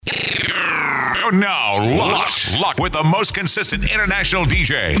You're now locked with the most consistent international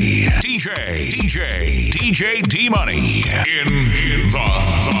DJ D Money in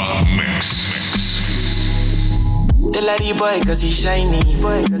the mix. The lady boy cause he shiny.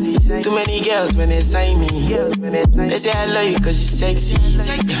 Too many girls when they sign me. They say I love you cause you sexy.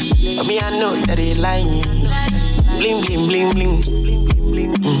 But me I know that they lying. Bling bling bling bling.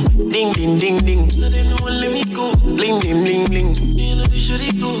 Ding ding ding ding. Bling bling bling bling.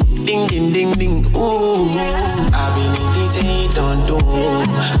 Ding ding ding ding. Ooh. I been eating say don't do,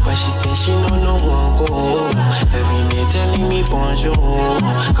 but she say she no one go. Every day telling me bonjour,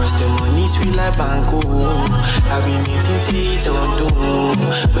 cause the money sweet like banco. I been eating say don't do,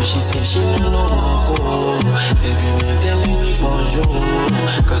 but she say she no one go. Every day telling me bonjour,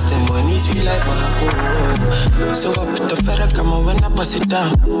 cause the money sweet like banco. So I put the feather come on when I pass it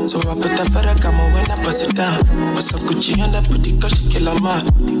down. So I put the feather come on when I pass it down. Put some Gucci on that booty cause she kill a man.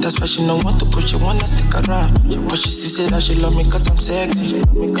 That's why she don't want to push, she wanna stick around. But she say that she love me cause I'm sexy.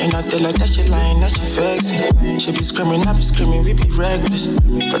 And I tell her that she lying, that she flexing. She be screaming, I be screaming, we be reckless.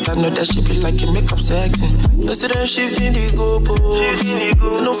 But I know that she be like it, make up sexy. Instead of shifting the goalposts, they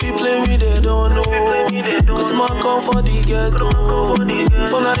know if you play me, they don't know. Cause my come for the ghetto.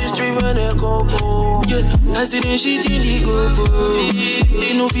 From the street where they go. Yeah, I see them shifting the goalposts.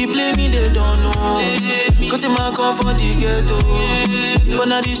 They know if you play me, they don't know. Cause my come for the ghetto. From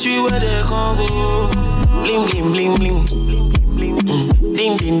the street where they go. Bling bling bling bling.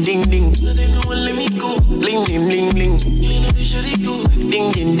 Ding ding ding ding. Bling bling bling bling. Ding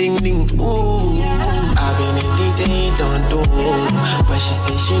ding ding ding. Ooh. I been eating say don't do, but she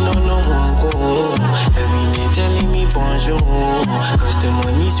say she no one go. Every day telling me bonjour, cause the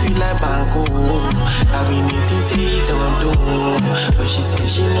money sweet like banco. I been eating say don't do, but she say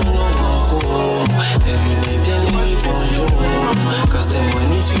she no one go. Every day telling me bonjour, cause the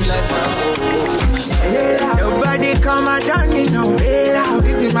money sweet like banco. Nobody come and down in no bailout.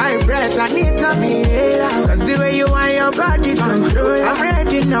 This is my breath, I need some bailout. Cause the way you want your body control, I'm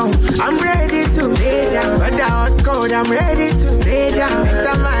ready now, I'm ready to stay down. But the hot cold, I'm ready to stay down.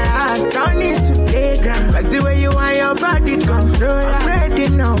 Enter my heart, don't need to playground. Cause the way you want your body control, I'm ready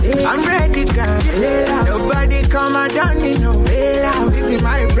now, I'm ready girl. Nobody come and down in no bailout. This is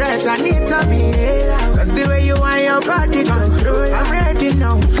my breath, I need some bailout. Cause the way you want your body control, I'm ready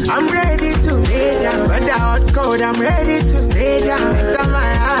now, I'm ready to stay down. But the hot cold, I'm ready to stay down. Enter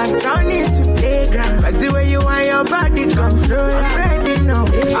my heart, don't need to playground. Cause the way you want your body control, I'm ready now,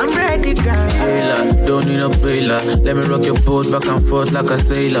 I'm ready girl. Don't need no bailer. Let me rock your boat back and forth like a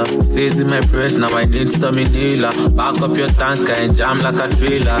sailor. Says in my breath, now I need some inhaler. Back up your tanker and jam like a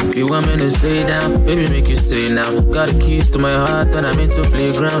trailer. If you want me to stay down, baby make you say now. Got the keys to my heart and I'm into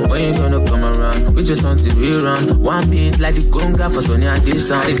playground. When you gonna come around? We just want to be around. One beat like the conga for Sonny and this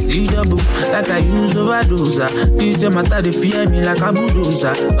sound. They see the book like I use overdose. DJ Mata they fear me like a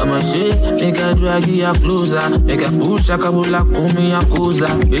bulldozer. I'm a shit, make I drag you closer. Make I push a couple like me a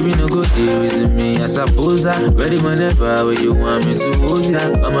cosa. Baby no go stay with me. I suppose I'm ready whenever where you want me to hold ya.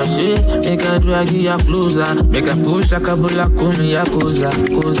 I'm a shit, make a drag you closer. Make a push a couple like me a cosa.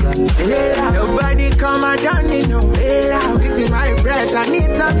 Nobody come and down in no bailout. This is my breath, I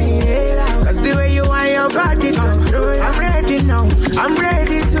need some bailout. Cause the way you want your body control, I'm ready now, I'm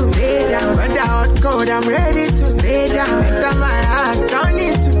ready to stay down. But the hot cold, I'm ready to stay down. Enter my heart, don't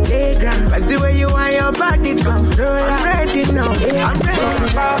need to playground. Cause the way you want your body control, I'm ready now, I'm ready.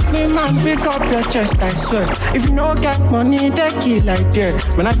 Me man, pick up your chest, I swear. If you no get money, they kill like that.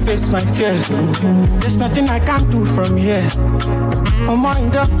 When I face my fears, there's nothing I can do from here. For more in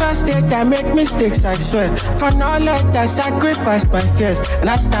the first date, I make mistakes, I swear. For knowledge, I sacrificed my fears. And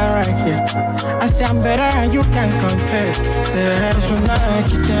I stand right here. I say I'm better and you can't compare. Yeah, so now I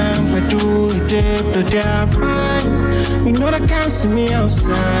get down, but do it, to their pride. You know they can't see me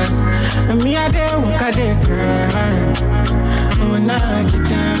outside. And me, I dare walk, I dare cry. When I get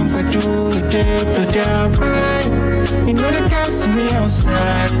down, but do it, to their pride. You know they can't see me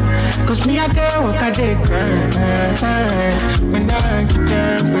outside. Cause me, I dare walk, I dare cry. When I get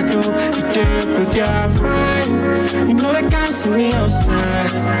down, but do it, to their pride. You know they can't see me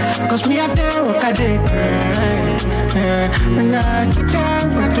outside. Cause me, I dare walk, I dare cry. When I get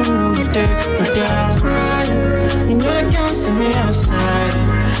down, but do it, to their pride. You know they can't see me outside.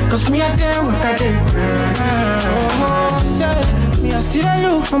 Cause me, I dare walk, I dare cry. Oh, say, me, I see the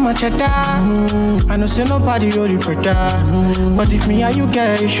look from my cheddar. I know say nobody only brother. But if me and you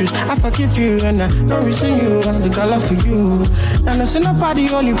get issues, I forgive you and I don't resent you. I still got love for you. I know say nobody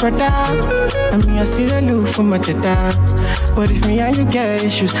only brother. And me I see the look from my cheddar. But if me and you get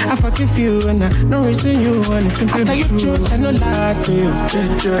issues, I forgive you and I don't resent you. And it's simply the truth. I know lie to you.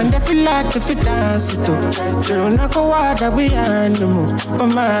 And if you like, if you dance it up, when I go out, I will animal for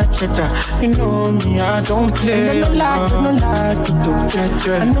my cheddar. You know me, I don't play. And I don't like it up.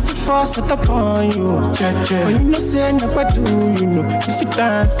 I know if you force it upon you, but you know say nobody do, you know. If you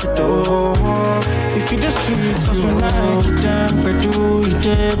dance it up, if you the sweet, so when I get down, but do you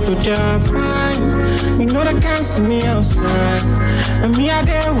dip with your mind? You know they can't see me outside. And me I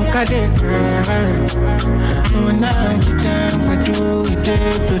there, walk I there, girl. When I get down, but do you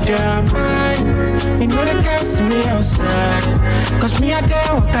dip with your mind? You know they can't see me outside. Cause me I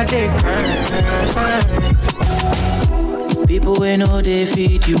there, walk I there, girl. People we know they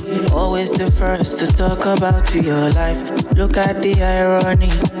feed you, always the first to talk about your life. Look at the irony,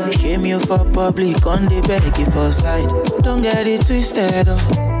 shame you for public, on the beg you for side. Don't get it twisted, oh.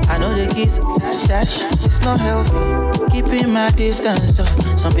 I know the kids dash, it's not healthy. Keeping my distance, so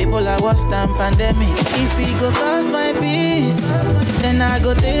some people are worse than pandemic. If it go cause my peace, then I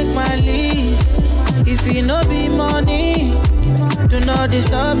go take my leave. If it no be money, do not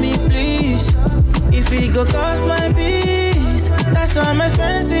disturb me, please. If it go cost my peace, that's some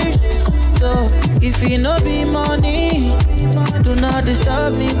expensive shit. So if it no be money, do not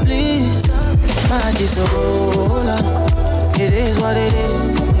disturb me, please. Man, just roll on. It is what it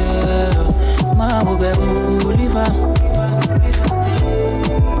is. Yeah. Man, we be live on.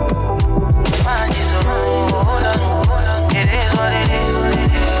 Man, just roll on. It is what it is.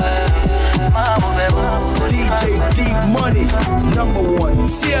 Yeah. Man, we be DJ Deep Money,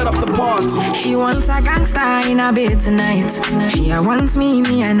 #1, tear up the party. She wants a gangster in a bed tonight. She wants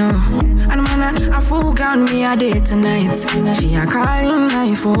me, I know. And man, a full ground me a day tonight. She a calling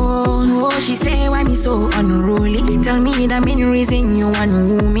my phone. Oh, she say why me so unruly. Tell me the main reason you want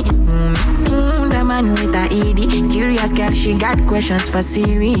woo me. The man with a ED, curious girl, she got questions for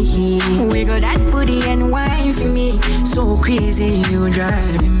Siri. Wiggle that booty and wine for me. So crazy, you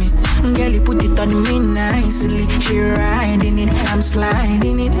driving me. Girl, you put it on me nicely. She riding it, I'm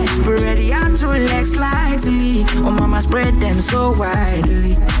sliding it. Spread your two legs slightly. Oh, mama, spread them so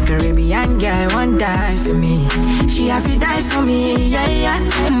widely. Caribbean girl won't die for me. She have to die for me, yeah, yeah.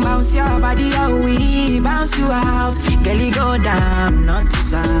 Bounce your body out, we bounce you out. Girl, you go down, not to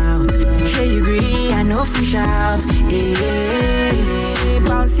south. Sure you agree, I know fish out. Yeah,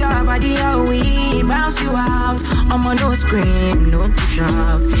 bounce your body out, we bounce you out. I'm on no scream, no to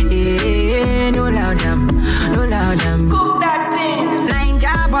shout. Yeah, no loud them, no loud them. Cook that thing.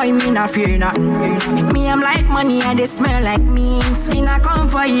 Ninja boy, me not fear nothing. Me, I'm like money and they smell like means. Me not come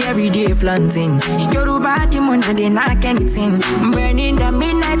for you every day flaunting. Yoruba demon and they knock anything. Burning the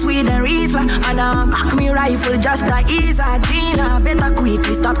midnight with a Riesler. And cock me rifle just the ease. Gina, better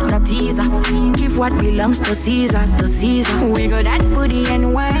quickly stop the teaser. Give what belongs to Caesar, to Caesar. Wiggle that booty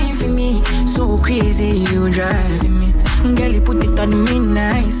and wine for me. So crazy, you driving me. Girl, you put it on me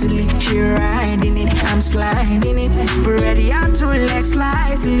nicely. She riding it, I'm sliding it. Spread your two legs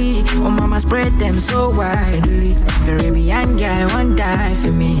slightly. Oh, mama, spread them so widely. Caribbean girl won't die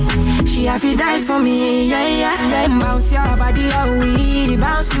for me. She have to die for me, yeah, yeah. Bounce your body out, we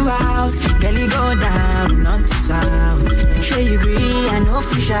bounce you out. Girl, you go down, not to south. Sure you agree, I know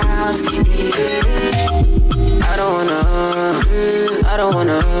fish out. Yeah. I don't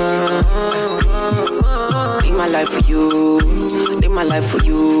wanna live my life for you, live my life for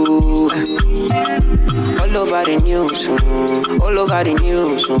you. All over the news, all over the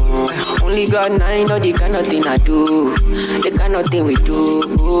news. Only God knows know the kind of thing I do, the kind of thing we do.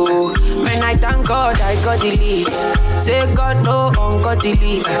 Man, I thank God I got the lead. Say God no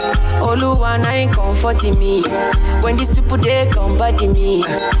ungodly. Oluwa ain't comforting me. When these people they come body me.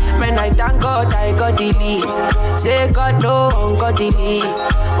 Man, I thank God I got the lead. Say God no ungodly.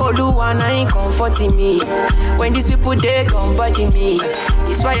 Oluwa ain't comforting me. When these people they come body me.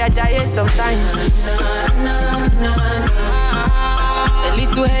 It's why I die sometimes. A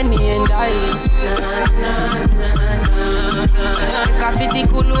little Henny and ice. Make a fitty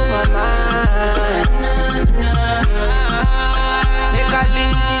cool my mind. Make a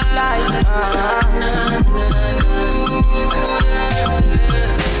live this life.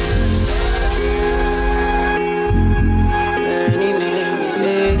 Any name is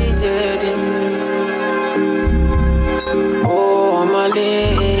edited. Oh, I'm a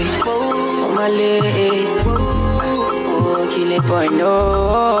lady. Oh, my lady. Oh, kill it, boy, no.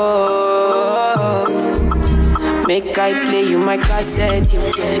 Make I play you my cassette, you.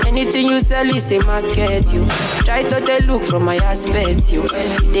 Anything you sell is a market, you. Try to they look from my aspect, you.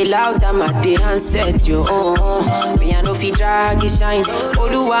 They loud them at the handset, you. Me I know fi drag it shine.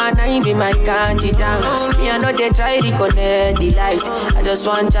 Oluwa na him be my kanji down. Me I know they try reconnect the light. I just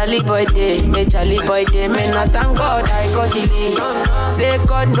want Charlie boy day, me Charlie boy day. Me not thank God I got the lead. Say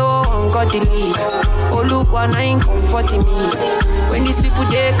God no one got the lead. Oluwa na him comforting me. When these people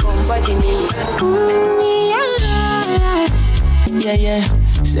they comforting me. Yeah, yeah.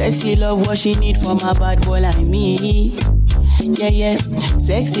 Sexy love what she need from a bad boy like me. Yeah, yeah.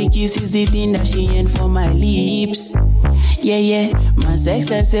 Sexy kiss is the thing that she ain't for my lips. Yeah, yeah. My sex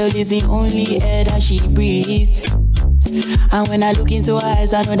herself is the only air that she breathes. And when I look into her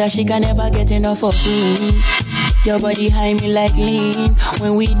eyes, I know that she can never get enough of me. Your body high me like lean.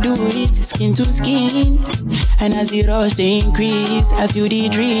 When we do it, skin to skin. And as the rush they increase, I feel the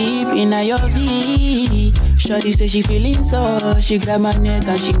drip in your V. Shorty say she feeling so. She grab my neck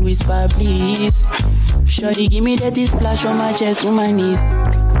and she whisper please. Shorty give me that splash from my chest to my knees.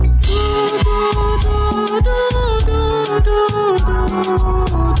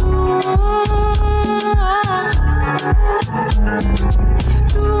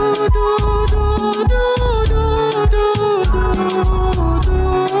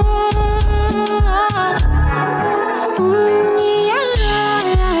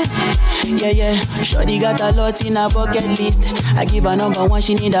 Yeah, yeah, shorty got a lot in her bucket list. I give her number one,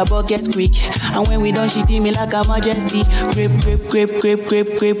 she need a bucket quick. And when we done, she feel me like a majesty. Grip, grip, grip, grip,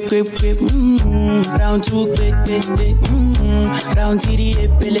 grip, grip, grip, grip. Round two, quick, quick, quick. Round three,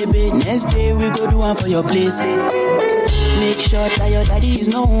 pelebe. Next day we go do one for your place. Make sure that your daddy is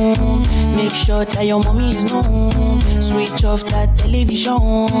known. Make sure that your mommy is known. Switch off that television.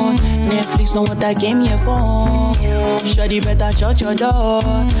 Netflix know what I came here for. Shorty better shut your door,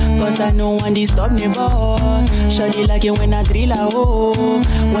 cause I know one disturb me boy. Shorty like it when I drill a hole.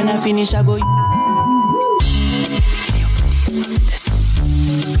 When I finish I go.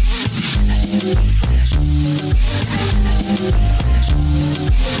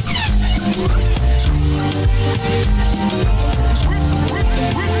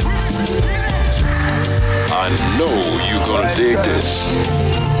 I know you gonna dig this.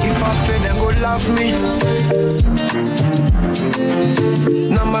 If I fail, then go laugh me.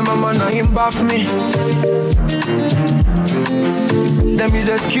 Now my mama, now him bath me. Them is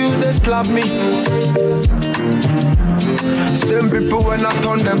excuse, they slap me. Same people when I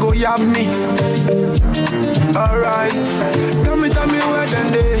turn, they go yab me. Alright, tell me where then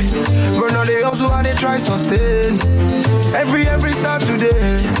they. But now they also how they try sustain. Every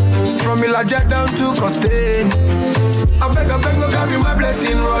Saturday, from Ilajet down to Costain. I beg, no carry my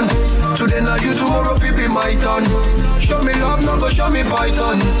blessing run. Today now you, tomorrow fi be my turn. Show me love, no go show me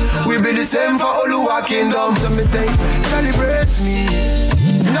python. We be the same for Oluwa Kingdom. So me say, celebrate me.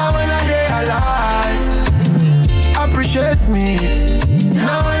 Now when I day alive, appreciate me.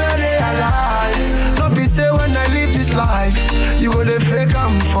 Now when I day alive, don't be say when I live this life, you go the fake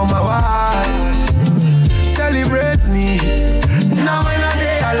I'm for my wife. Celebrate me. Now when I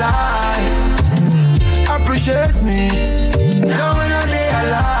day alive, appreciate me. Now when I day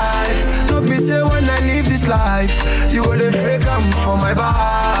alive, don't be say when I live this life, you go the fake I'm for my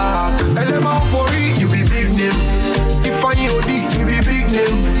back. Elema for it, you be big name. If I OD, you be big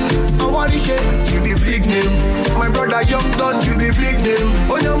name. Awarishe, you be big name. My brother Young Don, you be big name.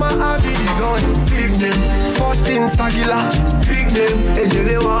 Onyama Abi, you done, big name. First in Sagila, big name.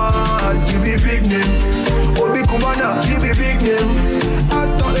 Ejelewan, you be big name. Obi Kubana, you be big name.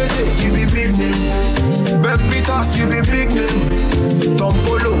 Ato Eze, you be big name. Ben Peters, you be big name. Tom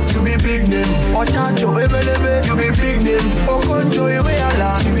Polo, you be big name. Ochacho Ebelebe, you be big name. Okonjo Iweala,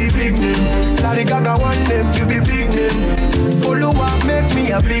 you be big name. Larry Gaga one name, you be big name. Oluwa make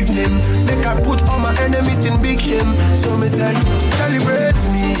me a big name. Make I put all my enemies in big shame. So me say, celebrate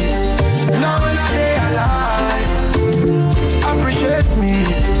me. Now when I day alive, appreciate me.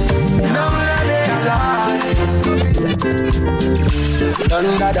 Now when I day alive,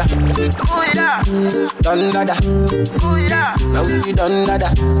 done dada, ooh yeah, done dada, ooh yeah. Now we be done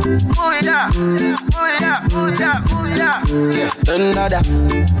dada, ooh yeah, ooh yeah, ooh yeah, ooh yeah. Done dada,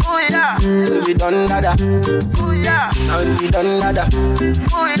 ooh yeah. We be done dada, ooh yeah. Now we be done dada,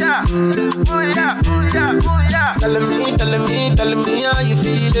 ooh yeah, ooh yeah, ooh yeah, ooh yeah. Tell me how you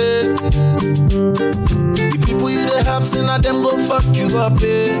feel it. The people you the help, say now them go fuck you up,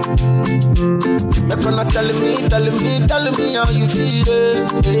 eh. They're gonna telling me how you feel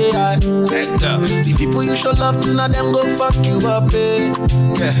it. Yeah. The people you show love to, now them go fuck you up, eh.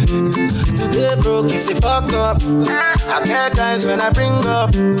 Yeah. Today broke is a fuck up. I get guys when I bring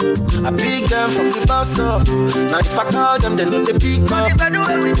up. I pick them from the bus stop. Now if I call them, they know they pick up.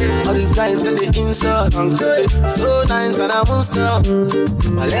 All these guys when they insult. So nice and I won't stop.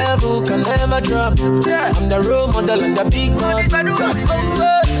 My level can never drop. I'm the role model and the big boss.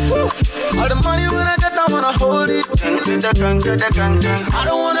 All the money when I get, I wanna hold it. I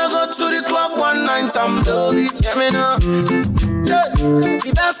don't wanna go to the club one night, I'm love it. Yeah, me know.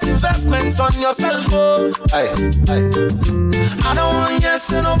 The best investments on yourself, oh. I don't want yes,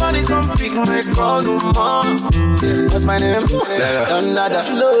 so nobody come pick my call no more. What's my name? Donada.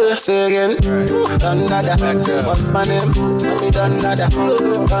 Say again. Donada. What's my name? Me Donada.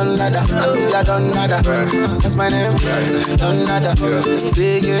 Donada. Yeah, Donada. What's my name? Donada.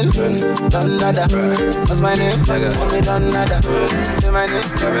 Say again. Donada. What's my name? Me Donada. Say my name.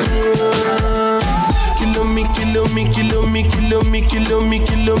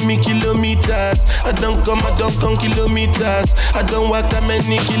 Kilometers. I don't come kilometers. I don't walk that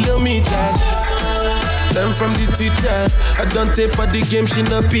many kilometers. Learn from the teacher. I don't take for the game, she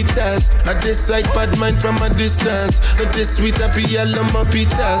no pitas. I decide bad mind from a distance. Not this sweet happy yellow my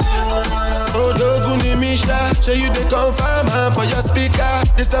pitas. Oh, Doguni Misha, show you the confirm for your speaker.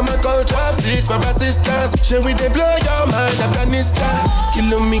 This time I call chopsticks for assistance. Show we they blow your mind, Afghanistan.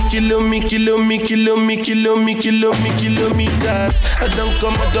 Kilometers. I don't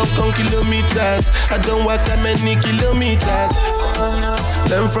come kilometers. I don't walk that many kilometers.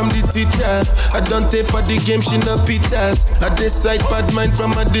 Learn from the teacher. I don't take for the game, she no pitas. I decide bad mind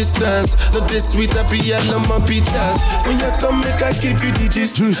from a distance. Not this sweet happy yellow my pitas. When you come make I give you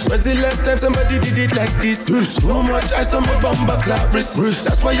digits. When's the last time somebody did it like this? Too much ice on my bumper clap wrist.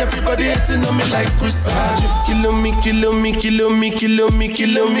 That's why everybody hating on me like Chris. Kilometers.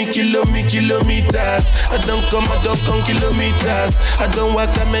 I don't come kilometers. I don't walk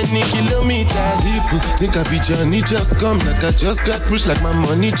that many kilometers. People think I be Johnny just come. Like I just got pushed, like my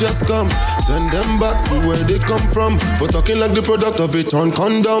money just come. Send them back to where they come from. For talking like the product of a torn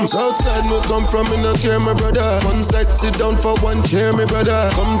condom. Southside me come from, me no care, my brother. One side, sit down for one chair, my brother.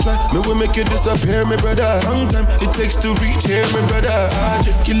 Come try, me will make you disappear, my brother. Long time it takes to reach here, my brother.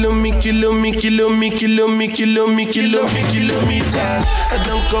 Kilometers. I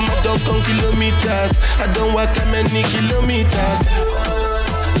don't come kilometers. I don't walk that many kilometers.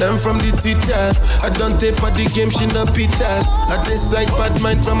 Learn from the teacher. I don't take for the game, she no pitas. I decide bad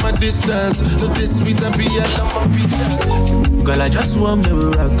mind from a distance. Not this sweet and be a lamb pitas. Girl, I just want me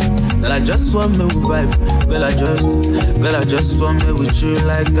with rock. Girl, I just want me with vibe. Girl, I just want me with you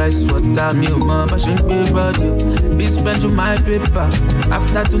like ice water. Me and my passion be about you. Be spent with my paper.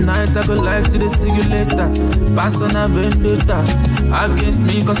 After tonight, I go live to the see you later. Pass on a vendetta. Against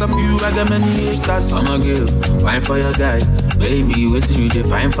me, cause of you, I got many haters. I'ma give wine for your guy. Baby, waiting you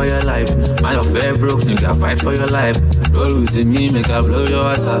define for your life. My love fair broke, nigga, fight for your life. Roll with me, make I blow your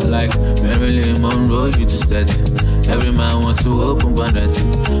ass out like Marilyn Monroe, you to set. Every man wants to open bonnet.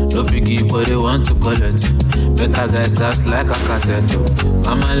 No figgy, but they want to collect. Better guys, that's like a cassette.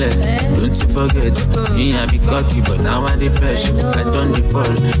 Mama let, don't you forget. Me I be cocky, but now I depress. I don't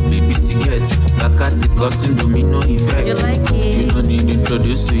default, baby to get. Like I see cousin, do me no effect. You don't need to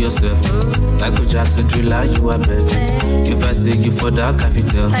introduce to yourself. Like a Jackson thriller, you are bed. If I say you for that, I feel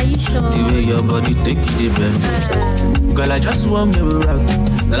tell. The way your body take you, the bend. Girl, I just want me with rock.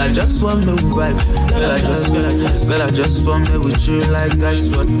 Girl, I just want me with vibe. Girl, I just want me with you like ice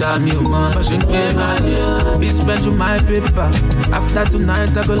water. Me man, passion be bad, yeah. Be spent with my paper. After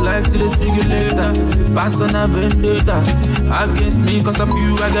tonight, I go live to the see you later. Pass on a vendetta. Against me, cause of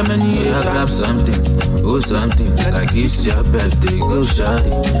you, I got many haters. I grab something, oh something. Like it's your birthday, go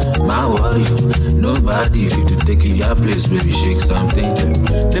shawty. My worry, nobody if you to take in your place, baby, shake something.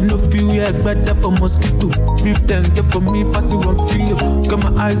 Them no feel yeah, better for mosquito. Beef them, get for me, pass it 1 kilo. Got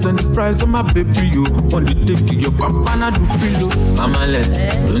my eyes on the price of my baby, you. On the take your papa, na do pillow. Mama let,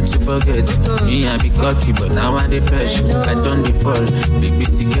 don't you forget. Me I be cocky, but now I depress. I don't default, baby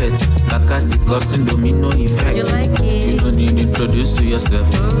to get. Like I see cousin, do me no effect. You don't need to introduce to yourself.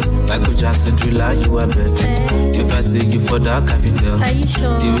 Like a Jackson thriller, you are bed. If I say you for that, I feel tell.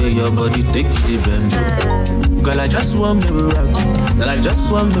 The way your body take you, the bend. Girl, I just want me with rock. Girl, I just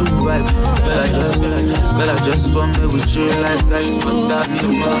want me with vibe. Girl, I just want me with you like ice water.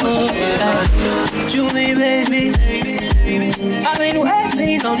 Julie, baby, I've been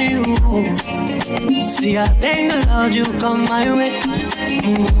waiting on you. See, I thank the Lord you come my way.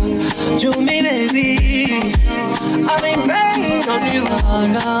 Julie, baby, I've been praying on you all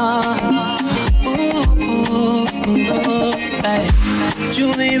night. Hey,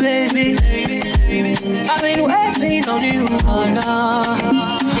 Julie, baby, I've been waiting on you all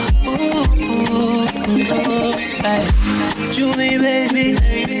night. Hey, Julie, baby,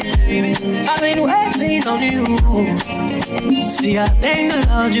 I've been waiting on you. See, I thank the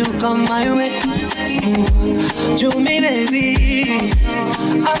Lord you come my way. Julie, baby,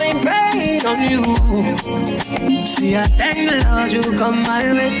 I've been praying on you. See, I thank the Lord you come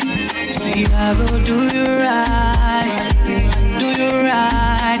my way. See, I go do you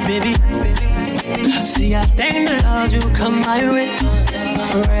right, baby. See, I thank the Lord you come my way.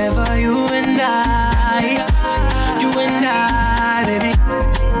 Forever you and I, baby.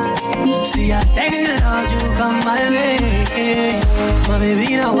 See, I thank the Lord you come my way. My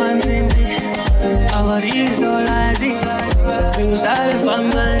baby, no one thing. Our body is so lazy. You started from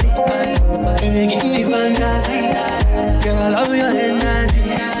money. You give me fantasy. Girl, I love your energy.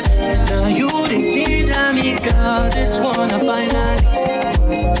 Now you the teacher me, girl. This one I finally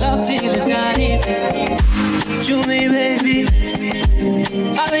love till eternity. Julie, baby,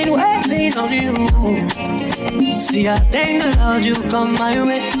 I've been waiting on you. See, I thank the Lord you come my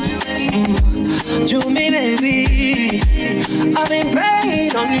way. Julie, baby, I've been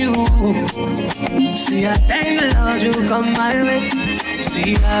praying on you. See, I thank the Lord you come my way.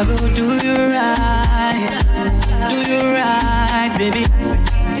 See, I go do you right, baby.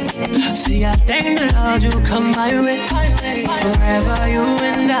 See, I thank the Lord you come my way. Forever you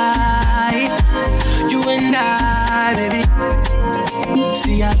and I, baby.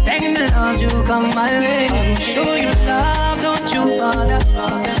 See, I thank the Lord you come my way. I will show you love, don't you bother.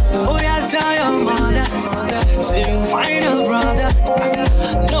 Oh, yeah, tell your mother. See, you find a brother.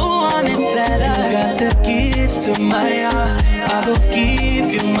 No one is better. Got the keys to my heart. I will give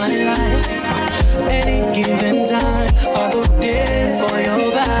you my life. Any given time, I go there for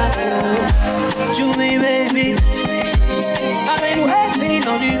your back. Julie, baby, I've been waiting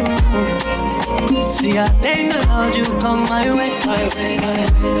on you. See, I thank the Lord you come my way.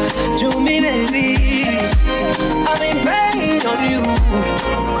 Julie, baby, I've been praying on you.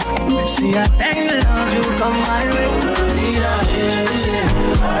 See, I thank the Lord you come my way.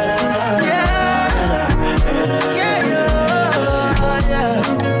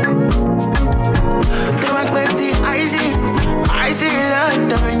 I see a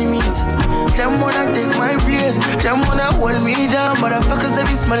lot of enemies. Them wanna take my place. Them wanna hold me down. Motherfuckers that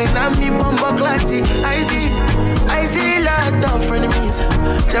be smiling at me, bumbo classy. I see a lot of enemies.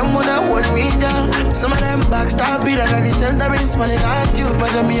 Them wanna hold me down. Some of them backstab it and at the same time be smiling at you.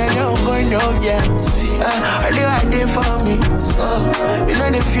 But me I don't go no, yeah. Only I did for me. You know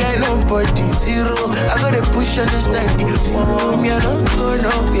they fear nobody. Zero. I gotta push understanding. Me I don't go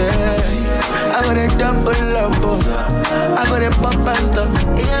no, yeah. I gotta double up. I gotta pop and top.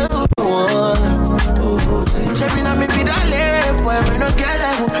 Yeah. Checking on me be that lyric, boy, we no get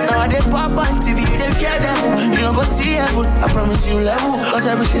level. Now they pop on TV, they fear devil. You don't go see heaven, I promise you level. Cause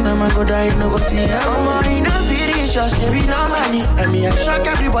everything I'm gonna go down, you don't go see heaven. I'm on in a video, just to be no money. And me, I shock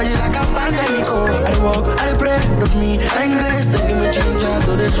everybody like a pandemic. Oh, I walk, I pray, look me, and grace, they give me ginger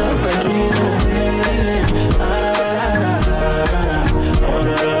to the drug bedroom.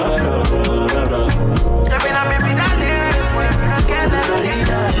 Checking on me be that lyric, boy, we no get level.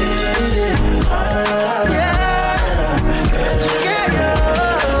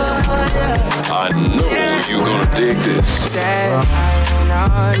 I know you're gonna dig this. Said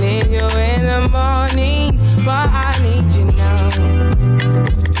I need you in the morning, but I need you now.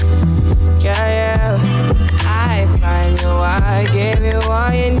 Yeah. I find you, I give you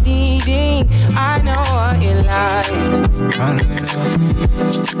all you needing. I know what you like.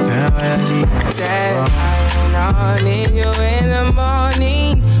 Said I need you in the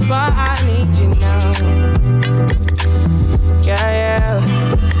morning, but I need you now. Yeah.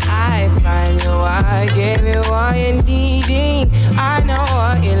 I find you, I give you all you needing. I know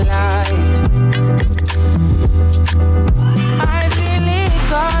what you like. I feel it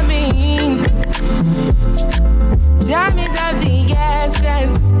coming. Time is of the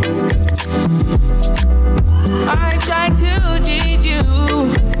essence. I try to teach you,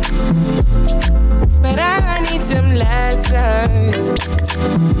 but I need some lessons.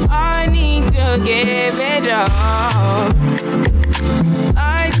 I need to give it up.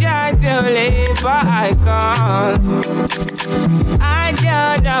 I try to live, but I can't. I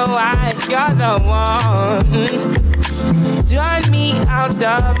don't know why you're the one. Turn me out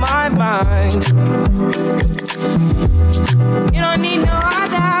of my mind. You don't need no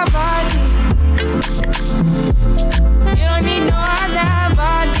other body. You don't need no other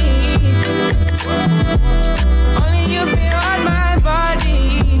body. Only you feel on my body.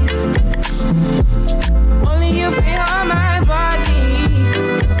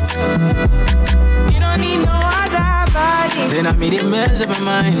 me they mess up your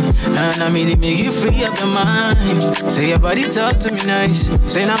mind, and I me they make you free up your mind. Say your body talk to me nice.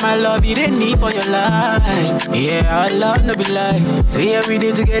 Say now my love you didn't need for your life. Yeah, our love no be like. Say every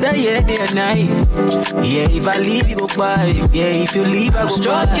day together, yeah, day and night. Yeah, if I leave you go by. Yeah, if you leave I go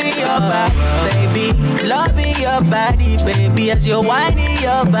stroking your body, baby. Loving your body, baby. As you're whining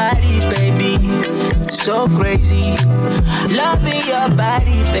your body, baby. So crazy. Loving your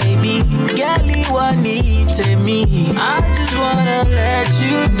body, baby. Girl, you want need to me. I just wanna let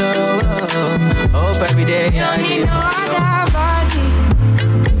you know. Hope every day you don't need no other body.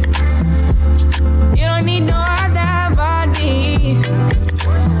 You don't need no other body.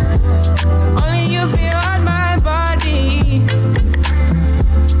 Only you feel on my body.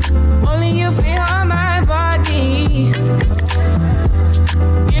 Only you feel on my body.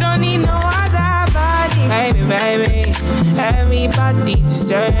 You don't need no other body. Baby, baby, everybody's the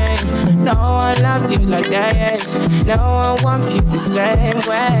same. No one loves you like that. No one wants you the same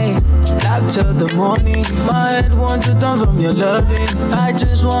way. Love till the morning. My head wants to turn from your loving. I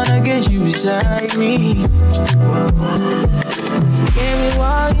just wanna get you beside me. Give me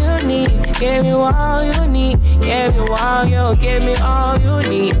all you need. Give me all you need. Give me all you. Give me all you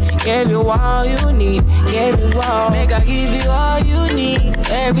need. Give me all you need. Give me all. Make I give you all you need.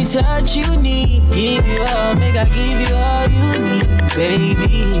 Every touch you need. Give you all. Make I give you all you need,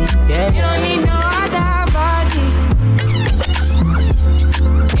 baby. Yeah. You don't need no other body.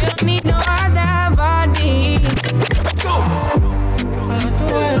 You don't need no other body. I like the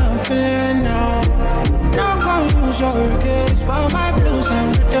way I'm feeling now. No confusion, case, but my blues I'm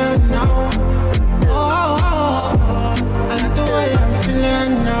written now. I like the way I'm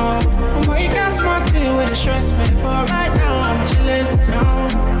feeling now. But you got smart thing with the stress me, but right now I'm chilling now.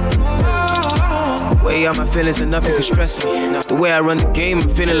 Way out my feelings and nothing can stress me. The way I run the game, I'm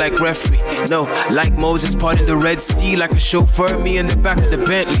feeling like referee. No, like Moses parting the Red Sea, like a chauffeur, me in the back of the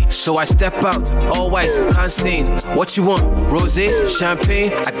Bentley. So I step out, all white, can't stain. What you want? Rosé,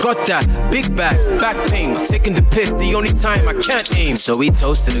 champagne? I got that. Big bag, back pain. Taking the piss, the only time I can't aim. So we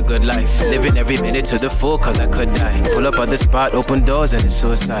toasted a good life, living every minute to the full, cause I could die. Pull up at the spot, open doors, and it's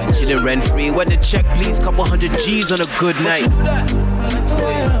suicide. Chilling rent free, what the check, please? Couple $100 G's on a good night. I like the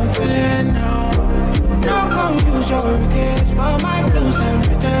way I'm feeling now. No confusion, case, but my blues I'm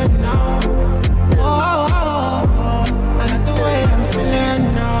written now. I like the way I'm feeling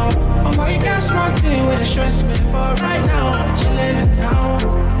now. But you got smart thing with the stress me, but right now I'm chilling now.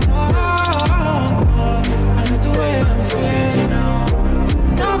 I like the way I'm feeling now.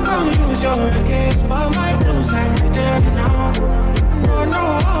 No confusion, case, but my blues I'm written now. No, I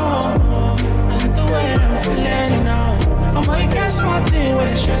like the way I'm feeling now. But you got smart thing with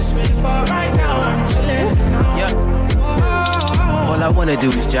the stress me, but right now I'm chilling now. Yeah. All I wanna do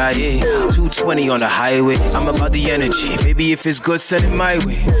is jive, 220 on the highway. I'm about the energy. Baby, if it's good, send it my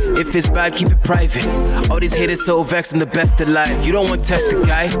way. If it's bad, keep it private. All these haters so vexed, I'm the best alive. You don't want to test the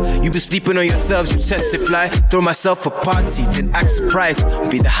guy. You been sleeping on yourselves, you test it fly. Throw myself a party, then act surprised.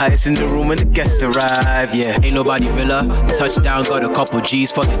 Be the highest in the room when the guests arrive. Yeah, ain't nobody realer. Touchdown, got a couple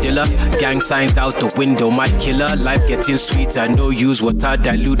G's for the dealer. Gang signs out the window, my killer. Life getting sweeter, no use water,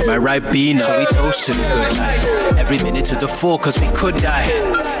 dilute my Ribena. So we toast to the good life. Every minute to the full, cause we could die.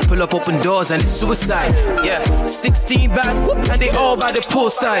 Pull up open doors and it's suicide. Yeah, 16 bad, whoop, and they all by the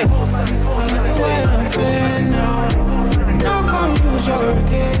poolside. I like the way I'm feeling now. No confusion,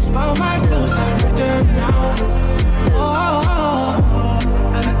 case, but my blues I'm written now.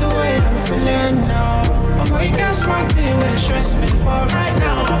 I like the way I'm feeling now. But you got smart thing with the stress me, but right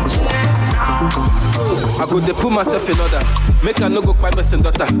now I'm chilling now. I go to put myself in order. Make I no go quiet person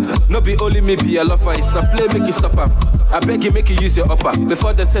daughter. No be only me be a lover. If I play, make you stop her. I beg you, make you use your upper.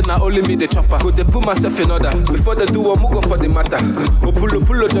 Before they say now only me the chopper. Go to put myself in order. Before they do one, go for the matter.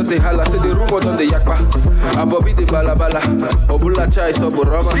 Pulo just say holla. Say the rumor on the yakpa. Abobi the balabala. Obula chai so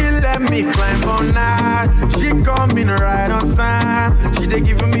boroma. She let me climb on night. She coming right on time. She they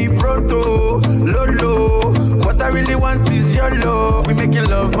giving me proto, lolo. What I really want is your love. We making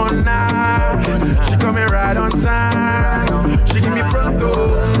love on night. She coming right on time. She give me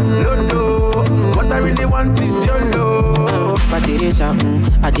pronto, lolo. What I really want is your love. But it is I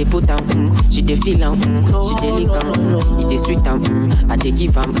dey put am, she dey feel am, she dey lick am, it dey sweet am, I dey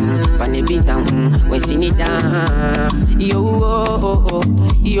give am, pane beat am, when she need am. Yo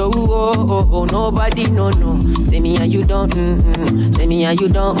oh, nobody no. Say me and you don't, say me and you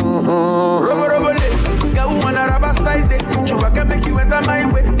don't. Robo, girl wanna rubber style day. Chuba can make you enter my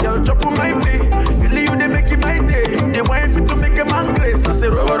way. Girl chop on my play. Girl you dey make it my day. They want fit to make a man grace. I say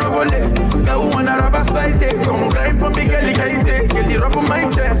robo, girl wanna rubber style day. Come grind for me, girl kaite. Girl you rub on my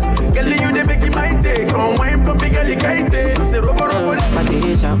chest. Girl you dey make it my day. Come wine for me, girl kaite. I say robo,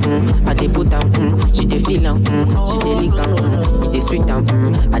 matter, I dey put am, she dey feel am, she dey lick am, it dey sweet am,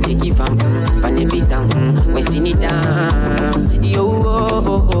 I dey give am, pan dey beat am, when she need am.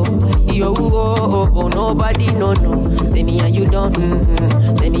 Yo, yo, nobody no. Say me and you don't,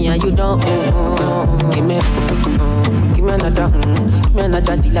 say me and you don't. Give me another,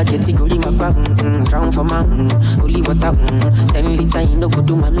 till I get it, go leave my back, drown for my holy water, 10 liter, you no go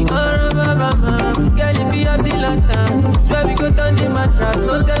do my me. Girl, if you have the lantern, swear we go turn the mattress,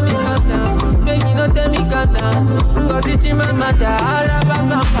 no tell me calm down, baby, no tell me calm down, cause it's in my matter,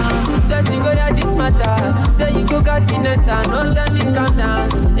 swear she go hear this matter, say you go got in the town, no tell me calm down,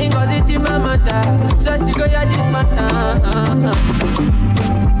 cause it's in my matter, swear she go hear this matter.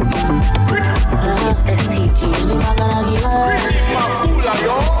 It's STG.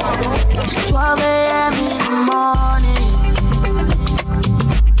 12 a.m. in the morning,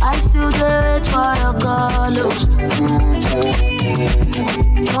 I still wait for your call.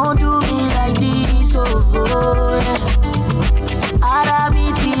 Don't do me like this, oh yeah. I'll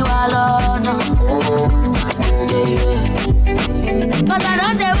meet you alone, yeah. Cause I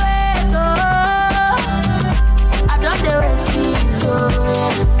don't wait, oh, I don't wait, so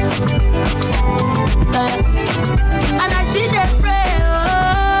yeah. And I still dey pray,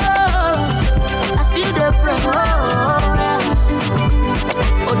 I still dey pray, oh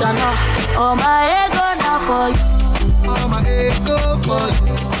no, oh my ego now for you, oh my ego for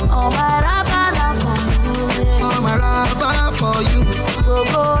you, oh my rapa now for you, oh my rapa for you, go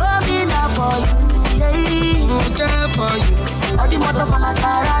me now for you, yeah, for you, all the motor for my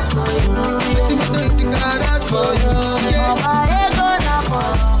garage for you, the garage for you, oh my ego now for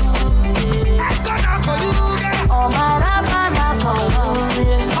you. Oh my rapa na for you,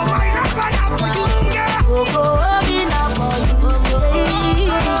 oh my rapa na for you, go me na for you,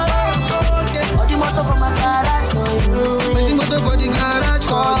 all the motor for my garage for you, all the motor for the garage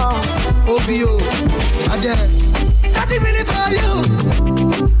for you, OBO, Adele, 30 minutes for you,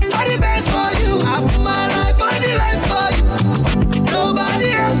 all the best for you, I put my life on the line for you, nobody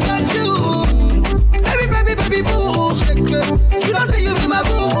else but you, baby boo, you don't say you be my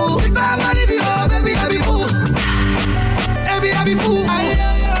boo, if I'm not if you are, baby I be boo. I be fool.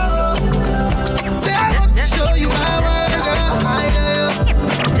 Say I want to show you my world, girl.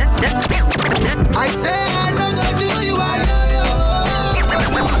 I say I don't go do you. I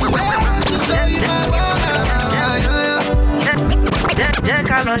want to show you my world. Jẹ́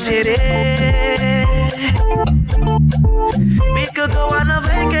ká lọ ṣeré. We could go on a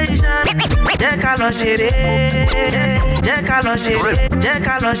vacation. Jẹ́ ká lọ ṣeré. Jẹ́ ká lọ ṣeré. Jẹ́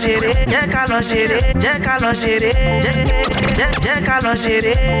ká lọ ṣeré. Jẹ́ ká lọ ṣeré. Jẹ́ ká lọ ṣeré. Jẹ́ ká lọ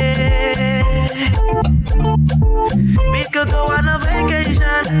ṣeré. We could go on a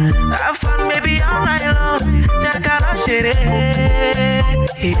vacation. Have fun maybe all night long. Jẹ́ ká lọ ṣeré.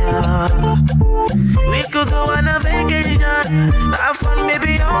 Yeah. We could go on a vacation. Have fun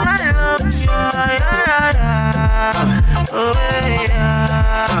maybe all night long. Yeah. Oh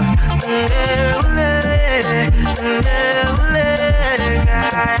yeah.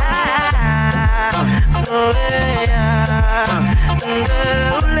 Oh yeah.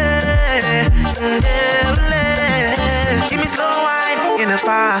 Give me slow wine in a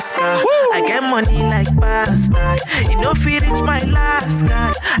fast car. I get money like bastard. You know if it reach my last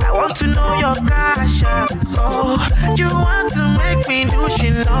card. I want to know your cash app. Oh, you want to make me do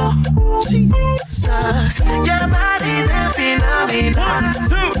shit, no? Jesus, your body's a phenomenon. 1,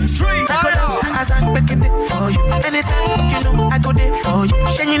 2, 3, as I'm making it for you. Anytime you know I go there for you.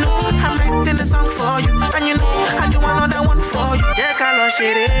 And you know I'm writing the song for you. And you know I do another one for you. Jẹ́ ká lọ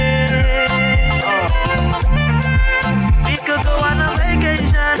ṣeré. We could go on a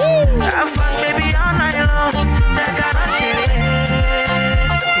vacation. Have fun maybe all night long. Jẹ́ ká lọ ṣeré.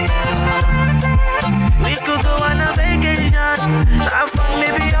 We could go on a vacation. Have fun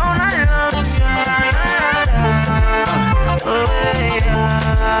maybe all night long. Oh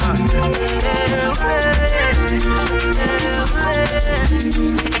yeah.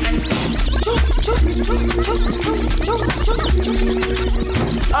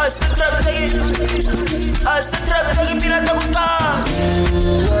 Se trap take pila ta kuta.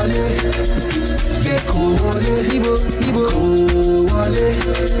 Get cool, Ibo, wale.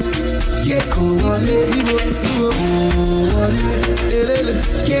 Get cool, Ibo, wale.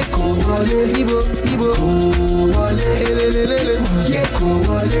 Get cool, Ibo, wale. Get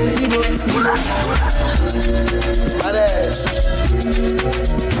cool, Ibo. Badass.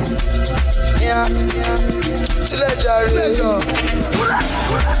 Yeah. Legendary.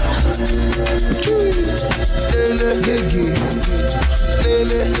 Lele, gigi.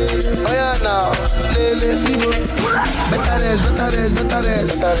 Lele, oh yeah now. Lele, Ibo. Better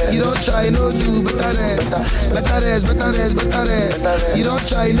You don't try, no do, better rest. You don't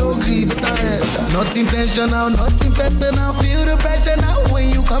try, no grieve, better rest. Not intentional, feel the pressure now when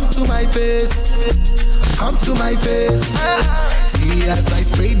you come to my face. See as I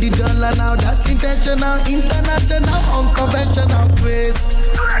spray the dollar now, that's intentional, international, unconventional grace.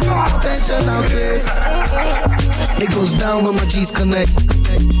 Conventional grace. It goes down when my G's connect.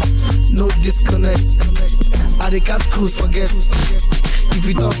 No disconnect. I the catch cruise forget. If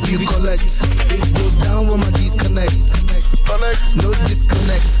you talk, you collect. It goes down when my G's connect. No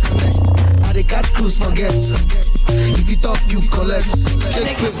disconnect. I the catch cruise forget. If you talk, you collect.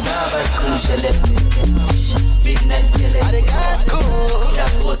 Shake it. Big neck killing. I the catch cruise.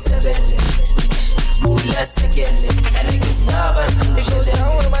 That goes 7. Move less again. And it gets never cool. It goes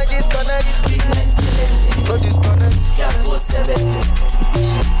down when my G's connect. Big neck killing. No disconnect. That goes 7.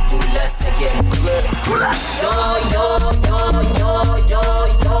 Move less again. Yo.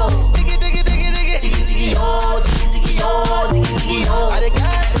 Diggy, diggy, diggy, diggy. Diggy, diggy, yo. Diggy, diggy, yo. Diggy, diggy, yo. I the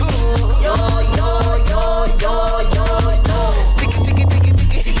catch cruise. Yo. Diggy, diggy, diggy,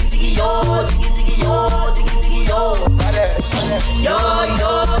 diggy. Diggy, diggy, yo. Diggy, diggy, yo. Diggy, diggy, yo. Yo.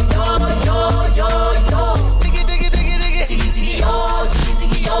 Diggy, diggy, diggy, diggy. Diggy, diggy, yo. Diggy,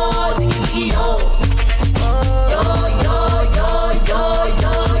 diggy, yo. Diggy, diggy, yo. Yo.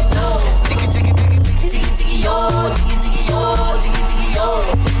 Diggy, diggy, diggy, diggy. Diggy, diggy, yo. Diggy, diggy, yo. Diggy, diggy, yo.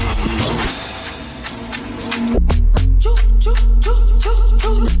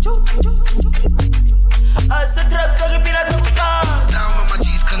 As the trap to repeat at the bar. Down when my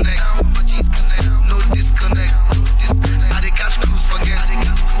G's connect. No disconnect. I the catch cruise forget.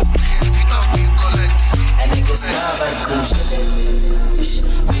 If you talk, you collect. And niggas never cruise.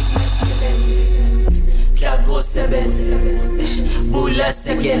 Big go 7. Move less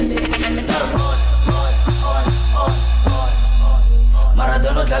again. On.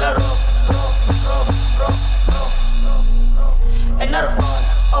 Maradona jala rock. And not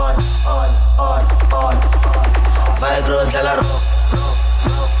on. Vigro jala rock.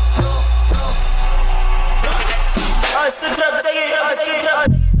 I sit trap take it.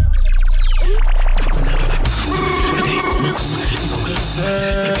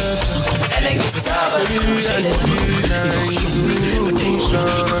 And I get started.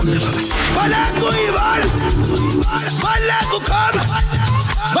 Malaco Ivan, Malaco come,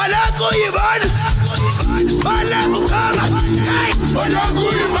 Malaco Ivan, Malaco come, Malaco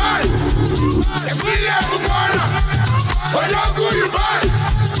Ivan, Malaco come, Malaco Ivan.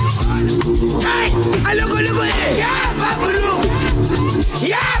 Look,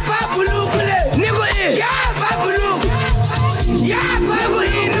 yeah, Babulu, Nigo, yeah, Babulu, yeah, Babulu,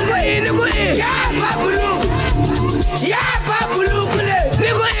 yeah, Babulu,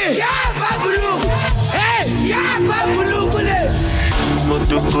 Nigo, yeah, Babulu, hey, yeah, Babulu,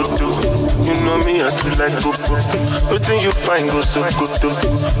 Moto, you know me, I feel like Coco. Nothing you find go so good.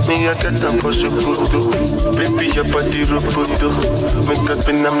 Me, I get them for so good. Baby, your body roboto. Make up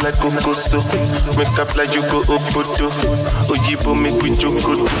and I'm like Coco. So make up like you go Opoto. Ojibo make we joke.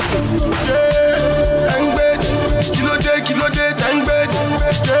 Yeah, and bed. Kilo day, and bed.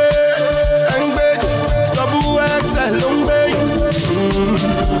 Yeah, and bed. Double XL, long bed.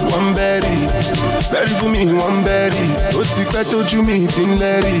 One berry for me, one berry. Ó ti pẹ́ tójú mi ti ń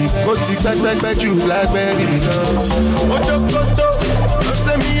lẹ́rì. Ó ti pẹ́ jù blackberry lọ. Ojo koto, no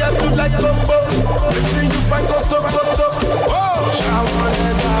say me I too like popo. Wetin you find go so koto? Oh, shower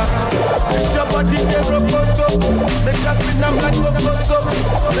leather. It's your body dey roboto. Make us spin am like kokoso.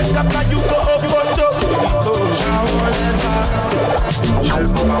 Make up like you go opoto. Oh, shower leather.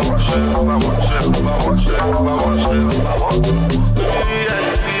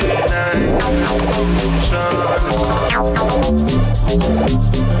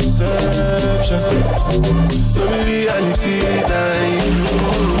 Perception, the reality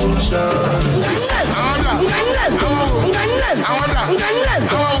illusion.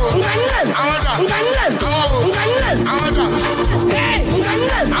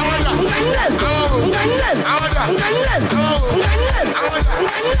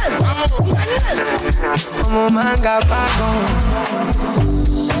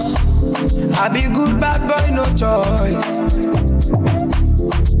 I be good bad boy, no choice.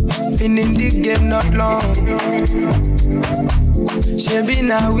 Been in the game not long. She be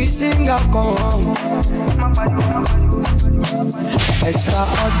now we sing a come.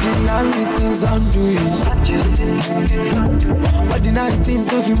 Extraordinary things I'm doing. Ordinary things things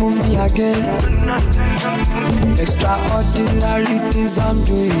don't you move me again. Extraordinary things I'm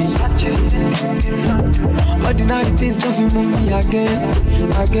doing. Ordinary things don't you move me again.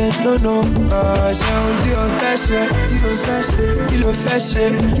 No. Ṣé ohun tí o fẹ́ ṣe? Kí ló fẹ́ ṣe?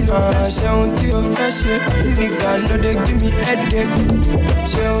 Ṣé ohun tí o fẹ́ ṣe? Nigga no dey give me headache.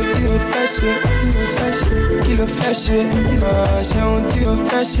 Ṣé ohun tí o fẹ́ ṣe? Kí ló fẹ́ ṣe? Ṣé ohun tí o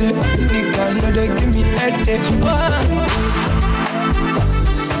fẹ́ ṣe? Nigga no dey give me headache.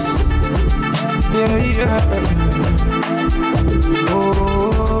 Yeah.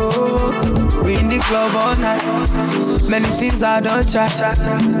 Oh, we in the club all night. Many things I don't try.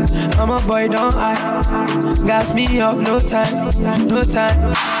 I'm a boy, don't I? Gas me up, no time.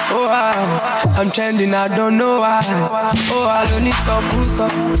 Oh, I'm trending, I don't know why. Oh, I don't need some boost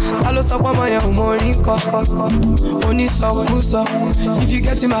up. I lost up on my own money, only some boost up. If you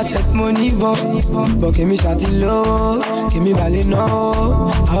get in my check money, but give me shot low, give me valley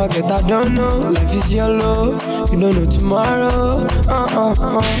no. How I get I don't know. Life is yellow, you don't know tomorrow.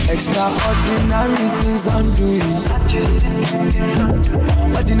 Extraordinary things I'm doing.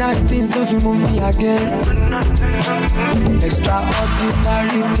 Ordinary things don't feel move me again.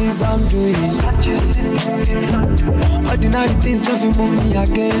 Extraordinary things I'm doing. Ordinary things don't feel move me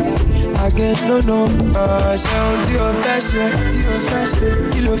again. No. Ṣé ohun tí o fẹ́ ṣe?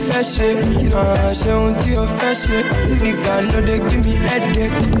 Kí ló fẹ́ ṣe? Ṣé ohun tí o fẹ́ ṣe? Nigga no dey give me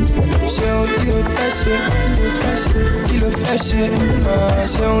headache. Ṣé ohun tí o fẹ́ ṣe? Kí ló fẹ́ ṣe?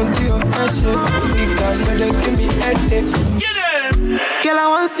 Ṣé ohun tí o fẹ́ ṣe? Nigga no dey give me headache. Girl, I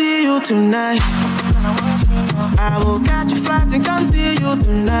want to see you tonight. I will catch a flight and come see you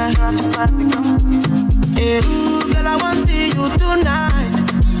tonight. Yeah, girl, I want to see you tonight.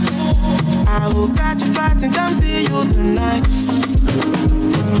 I will catch a flight and come see you tonight.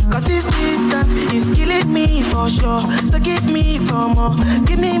 Cause this stuff is killing me for sure. So give me for more,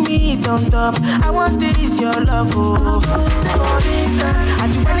 give me thumbs up. I want this your love, oh. Say for this stuff, I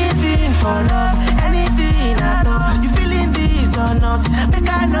do anything for love, anything at all. You feeling this or not? Make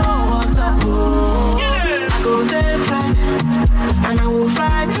I know what's up, oh. I go take flight, and I will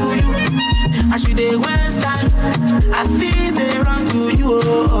fly to you. I should waste time, I feel they run to you,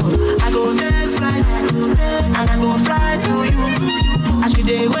 oh. I go take flight, and I go fly to you. I should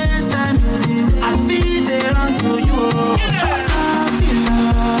waste time, I feel they run to you, oh. Something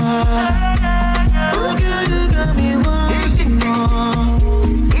love, oh girl, you got me wanting more.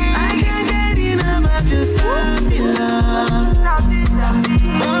 I can't get enough of your something love.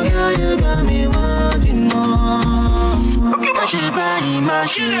 Oh girl, you got me wanting more. My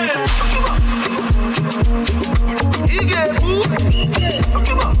sheba.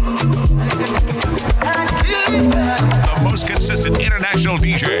 The most consistent international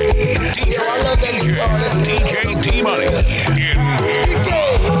DJ D-Money in mix.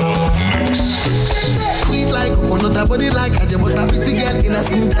 Sweet like coconut, body like Ajabota. Pretty girl in a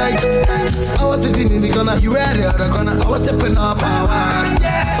skin tight. I was sitting in the corner, you were the other corner. I was stepping up power.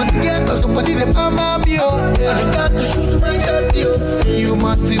 But to get to somebody, the mama be oh. I got to shoot my shots, yo. You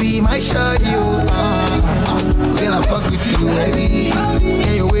must be my shot, yo. Girl, I fuck with you, baby.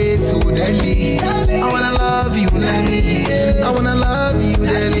 Yeah, your way so deadly. I wanna love you, Lenny. I wanna love you,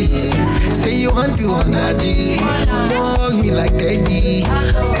 Delhi. Say you want to on that G. Hug me like Daddy.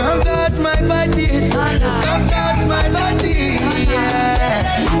 Come touch my body. Come touch my body. Yeah.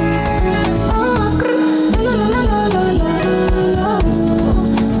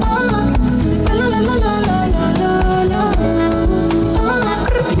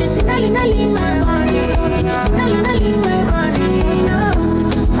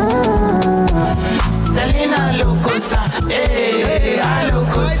 Selena Locosa, hey,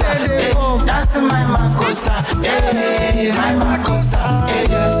 Locosa, hey, that's my Macosa, hey, my Macosa, hey,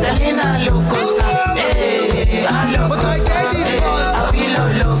 Selena Locosa, hey, Locosa, I feel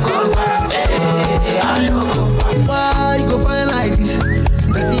Locosa, hey, Locosa. Why you go find like this?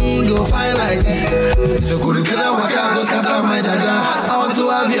 Person go find like this. So good to get work out, go scatter my dada. I want to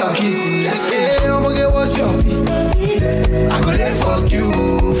have your kiss. Hey, I'm gonna get what's your pee. I go there fuck you,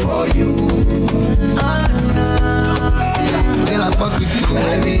 for you. Girl, I fuck with you,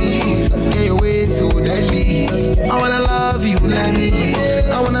 baby. Get your way so deadly. I wanna love you, Lenny.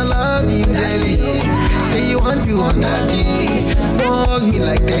 I wanna love you, Delhi. Say you want to on that G. Hug me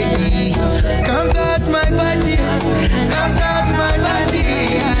like Daddy. Come touch my body. Come touch my body.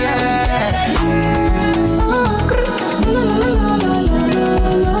 Yeah.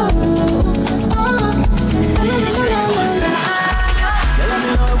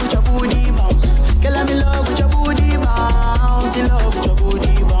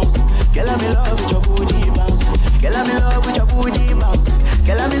 Girl, I'm in love with your booty bounce.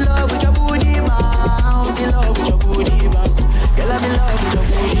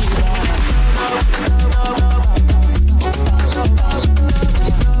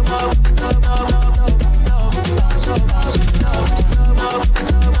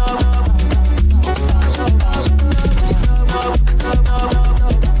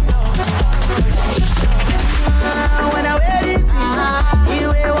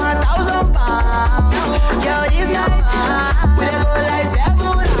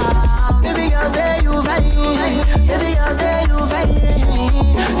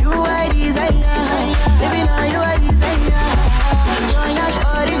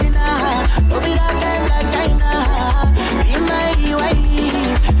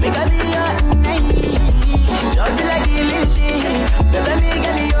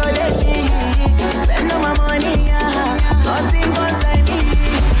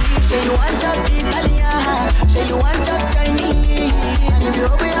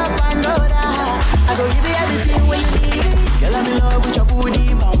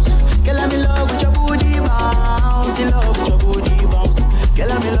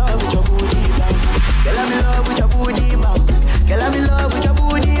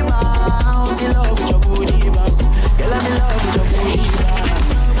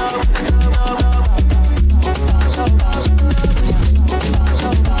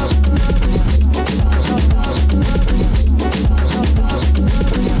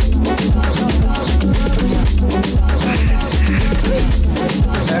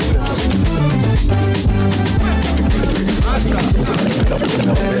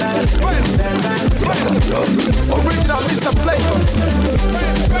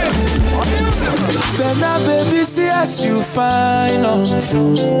 Bena baby, see as you fine, oh.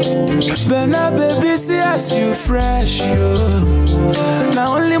 Bena baby, see as you fresh, yo.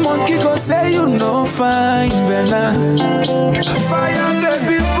 Now only monkey go say you no fine, Bena. Fire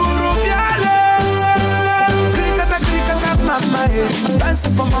baby, puru biale. Krikata, mama, eh. Dance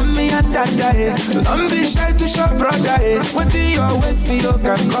for mommy and dada, eh. Don't be shy to show brother, eh. What in your waist, you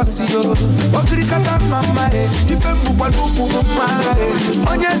can cause you. Oh, krikata, mama, eh. If you put mama,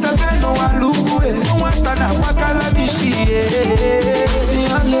 eh. Onyeza beno waluku, eh. Mwatana, wakala bishi, eh.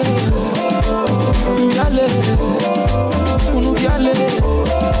 Biale, biale, unu biale,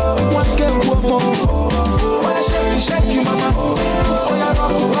 wake womo. Wanna shake you, mama. Oya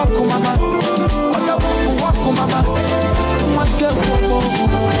rock, mama. Oya walk, mama. Wake womo.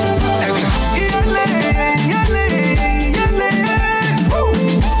 Yale, yale, yale.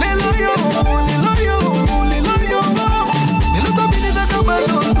 Lelo yo. Lelo to bini da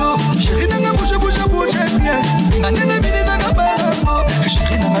kabalongo. Chérie nanga bouge bien. Nane bini da kabalongo.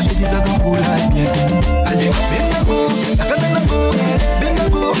 Chérie nanga bini da kaboula bien. Allez, bengo, sakanango.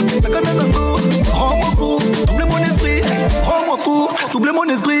 Rends-moi fou, double mon esprit. Rends-moi fou, double mon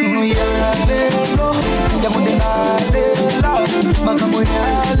esprit. Yalelo, yamone nalela. Makambo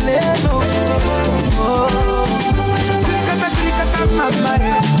yalelo. Krikata, mama,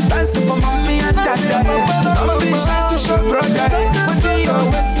 dance for mommy and dada. Don't be shy to show brother. Put in your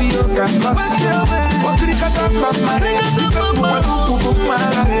waist, you can cause you. Krikata, mama,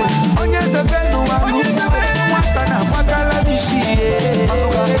 onyeza beno waluku. Mwatana, mwakala bishi.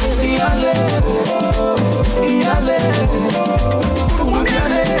 Yale, yale, yale.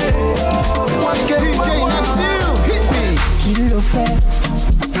 Kill your fat.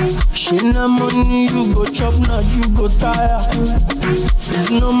 She na money, you go chop, now you go tire. It's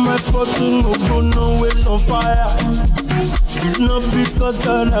not my fault, you no go nowhere on fire. It's not because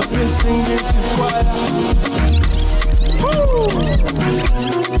I've been singing this choir. Woo!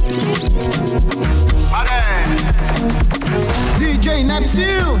 DJ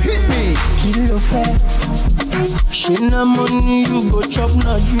Neptune, hit me. Kill your fat. She na money, you go chop,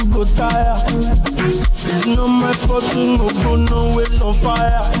 now you go tire. It's not my fault, you no go nowhere on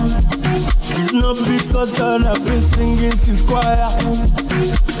fire. It's not because I've been singing this choir.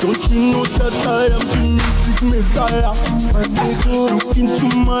 Don't you know that I am the music messiah? Look into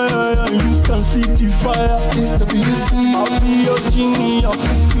my eye and you can see the fire. I'll be your genie, I'll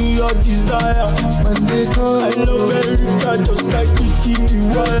fulfill your desire. I love Erica just like Kiki the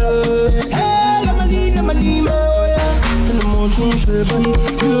wire. Hey, I'm a lima, and the mountain shaven.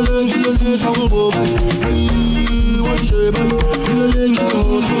 You tango, one shaven.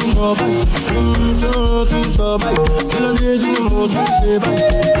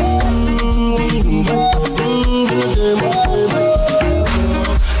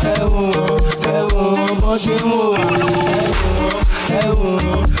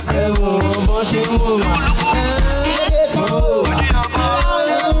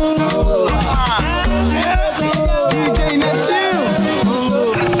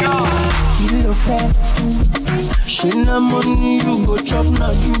 She na money, you go chop,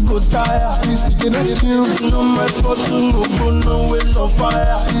 now you go tire. It's not my fault, you no go nowhere on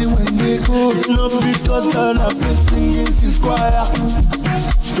fire. It's not because I've been singing this choir.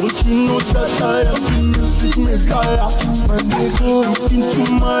 Don't you know that I am the music messiah? Look into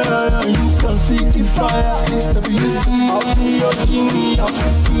my eye and you can see the fire. I'll be your genie, I'll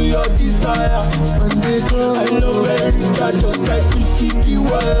fulfill your desire. I love Erica just like Kiki the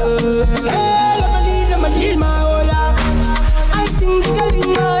wire. Hey, I'm a lead my whole life. I think I live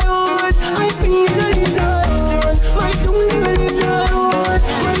my own. I think I live my own. My don't live my own.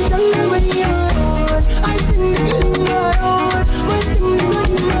 My don't live my own. I think I live my own. My don't live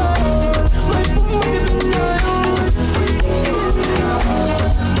my own. My don't live my own.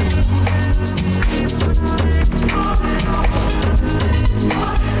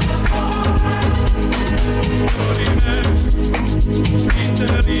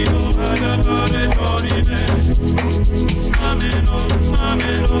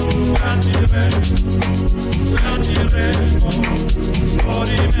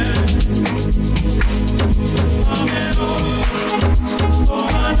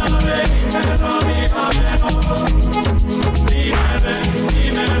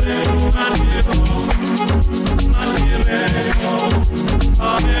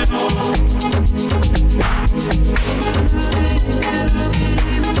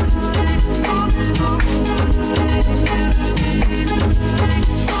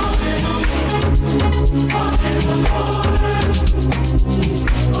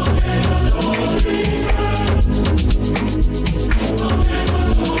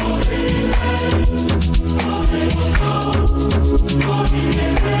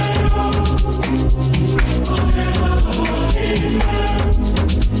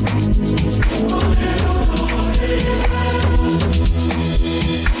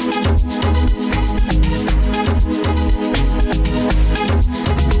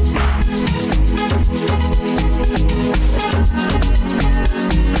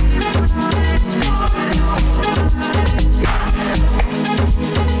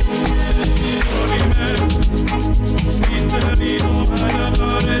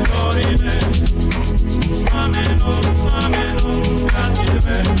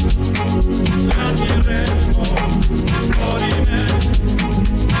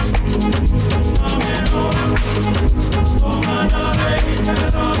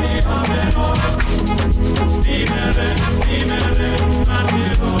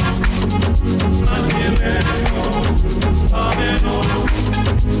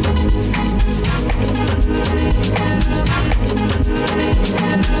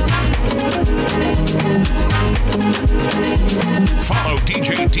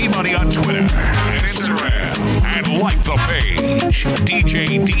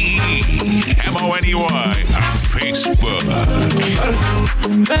 DJ DEMONEY on Facebook.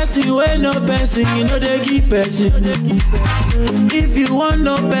 Person wey no person, you know they give person. If you want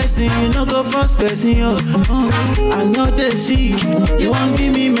no person, you know go first person. I know they sick, you want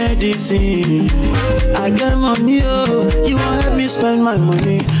give me medicine. I get money, you want help me spend my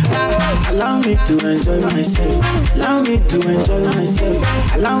money. Allow me to enjoy myself. Allow me to enjoy myself.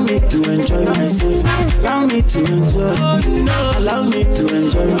 Allow me to enjoy myself. Allow me to enjoy. Allow me to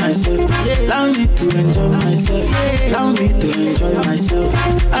enjoy myself. Allow me to enjoy myself. Allow me to enjoy myself.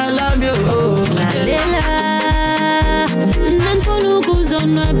 I love you. Lalela, nanfuna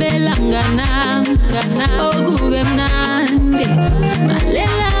ukuzonwabela ngana okube mnandi.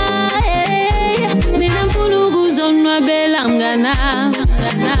 Lalela, mina mfuna ukuzonwabela ngana.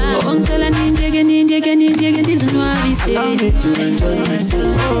 Ongicela nindiyeke ndizinwabise. Allow me to enjoy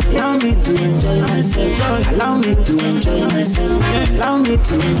myself. Allow me to enjoy myself. Allow me to enjoy myself. Allow me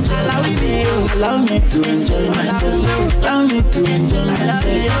to enjoy. Allow me to enjoy myself. Allow me to enjoy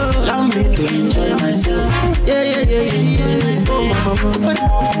myself. Allow me to enjoy myself. Yeah.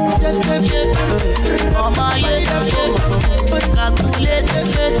 Oh mama. Calculate,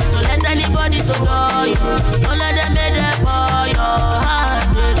 don't let anybody to know you. Don't let them be there for your heart.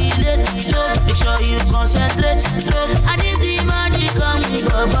 They relate, make sure you concentrate. I need the money coming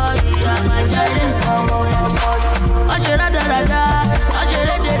for boy. I'm a giant for boy. I should have done that. I should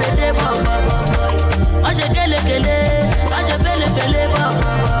have done it, boy. I should kill it. I should feel it, boy.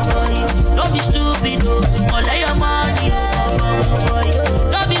 Don't be stupid, all your money, boy.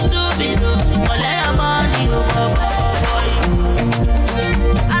 Don't be stupid, all your money, boy.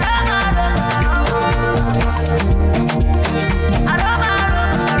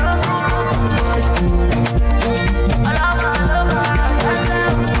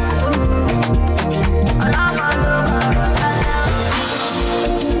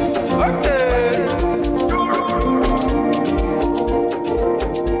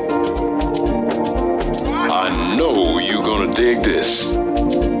 Dig this.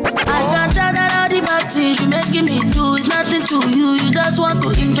 I got that all the bad things you making me do is nothing to you. You just want to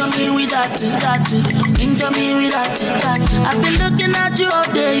injure me with that. Injure me with that. I've been looking at you all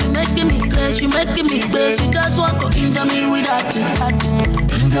day. You making me crazy. You making me crazy. You just want to injure me with that.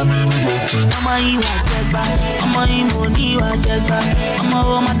 Injure me with that. I'ma you a jegba. I'ma you money you a jegba. I'ma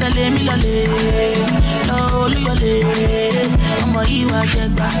oh ma tell me lole. No lole. I'ma you a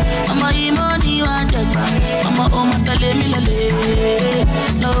jegba. I'ma you money you a jegba. I'ma oh ma tell me lole.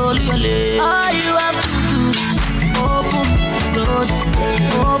 No lole. All you have to do is open, close,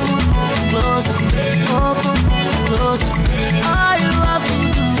 open, close, open, close. All you have to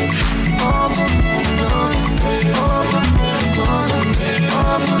do is open, close, open, close,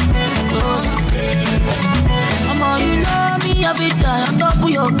 open, close. Mama, you know me every time. On top of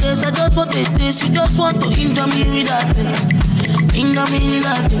your case, I just want a taste. You just want to injure me with that thing. Injure me with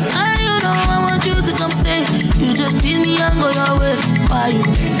that thing. And you know I want you to come stay. You just tease me and go your way. Why you?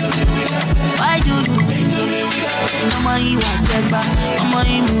 Why do you? Mama, you a jegba. Mama,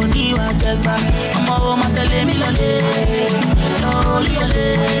 you money you a jegba. Mama, oh ma tell me lole. No lole.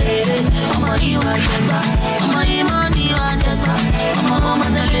 Mama, you a jegba. Mama, you money you a jegba. Mama, oh ma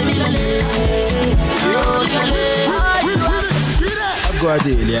tell me lole. No lole. Go a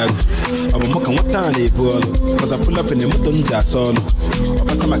daily, I'm a mock and what time they go. Because I pull up in the mutton jazz on.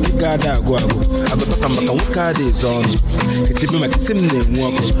 Or some I go. I got to come back and walk out days on. It's even like sitting there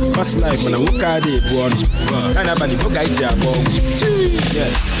walk. Past life when I walk out day born. And I'm a book I jab. Yeah,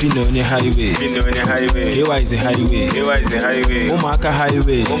 Fino on the highway. Here is the highway. Omaka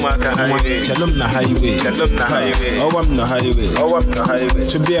highway. Shalom na highway. Oh, I'm the highway.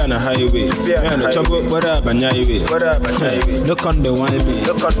 To be on a highway. And a trouble, what up, and highway. Look on the one.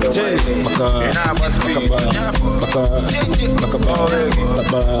 Look at the way.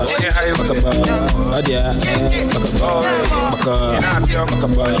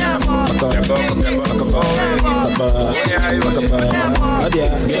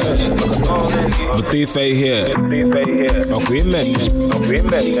 Here. Agreement.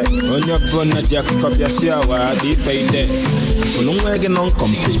 On your brother, Jack Copia, the fade. For no wagon on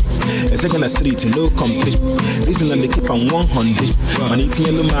complete. A second street, no complete. Listen, and they keep on 100. Money to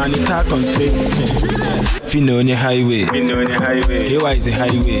the man, it's hard on trade. Fino on the highway. Here is the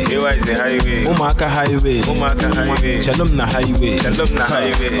highway. Omaka highway. Shalom na highway.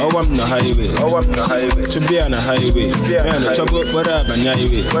 Oh, I'm the highway. To be on a highway. And the trouble, what up, and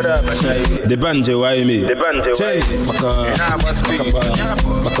highway. The banjo, why me? The banjo,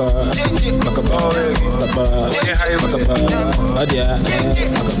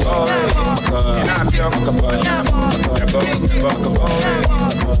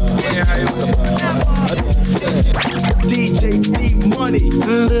 DJ D-Money.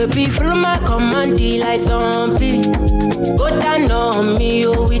 Baby, follow my command like zombie. Go down on me,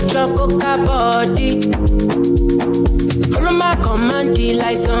 oh, with your coca body. Follow my command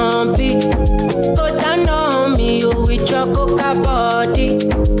like zombie. Go down on me, oh, with your coca body.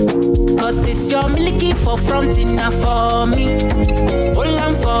 Cause this your milky for fronting now for me. Hold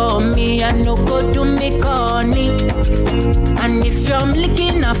on for me, I no go do me corny. And if you're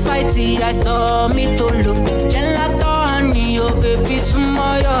licking a fighty, I saw me to look. Gelato honey, oh baby,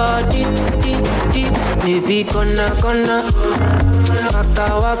 smile, deep. Baby, gonna,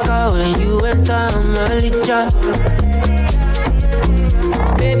 waka when you enter my licha.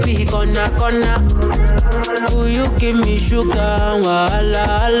 Baby, gonna, will you give me sugar,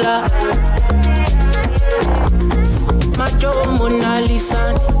 wala. Macho Mona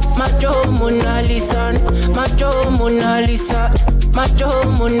Lisa, Macho Mona Lisa, Macho Mona Lisa, Macho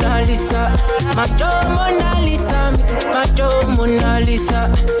Mona Lisa, Macho Mona Lisa, Macho Mona Lisa,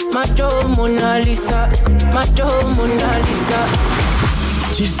 Macho Mona Lisa, Macho Mona Lisa.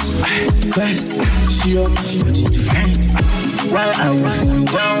 Jesus Christ, she up, what did you find? Why are you feeling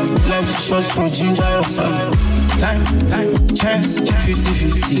down? Life shots for ginger or something. Time, chance,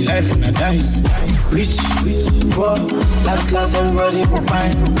 50-50, life in a dice. Rich, poor, last, everybody go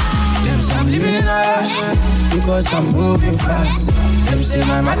fine. Them say I'm living in a rush, because I'm moving fast. Them say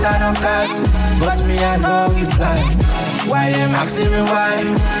my matter don't cast, but me I know reply. Why them asking me why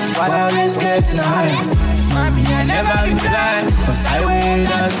I always get in a high? Mommy, I never reply, cause I will,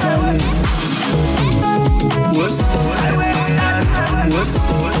 that's my way. What's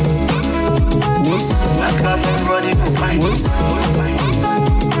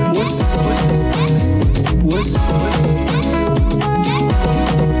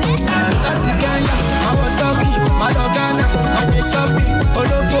that's the Ghana, I want talking, I don't Ghana, I say shopping,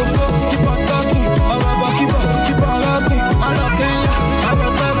 Olofofo, keep on talking, keep on rocking, I don't Kenya, I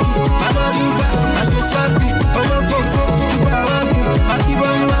want talking, I don't Dubai, I say shopping, Olofofo, keep on rocking, I keep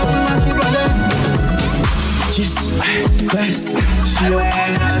on laughing, I keep on laughing. Jesus Christ, she up.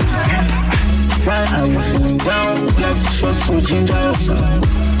 Why are you feeling down? Life shots for ginger or something.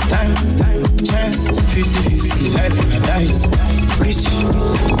 Time, chance, 50-50, life in a dice. Rich,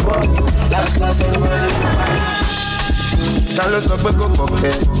 poor, last, everybody. Ta ló sọ pé kò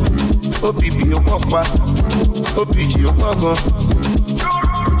fọ̀kẹ́? OPP ó pọ̀ pa, OPG ó pọ̀ gan.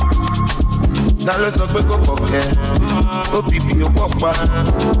 Ta ló sọ pé kò fọ̀kẹ́? OPP ó pọ̀ pa,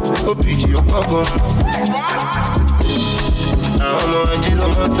 OPG ó pọ̀ gan. Àwọn ọmọ ají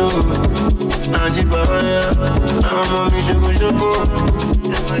lọ́mọ tó, ají bàbá yá, àwọn ọmọ mi ṣokoṣoko.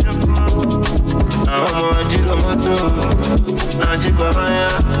 Àwọn ọmọ ají lọ́mọ tó, ají bàbá yá,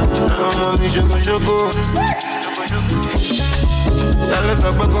 àwọn ọmọ mi ṣokoṣoko. Ta ló sọ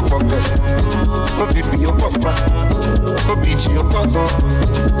pé kò pọ̀kẹ́? OPP ó pọ̀ pa, OPG ó pọ̀ gan.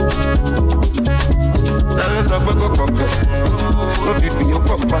 Ta ló sọ pé kò pọ̀kẹ́? OPP ó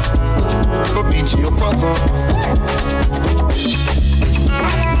pọ̀ pa, OPG ó pọ̀ gan.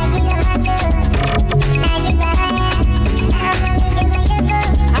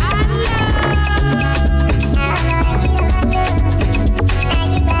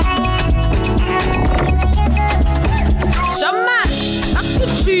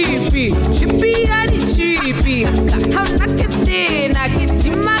 Chippy and chippy. How not to stay, na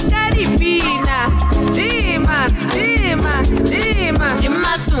kitima caribina. Jima,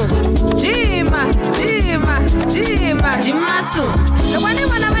 Jimasu. Jimasu. The one who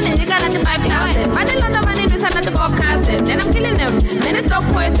wanna manage, you got 5,000. Money London money, this had 4,000. Then I'm killing them. Then it's stop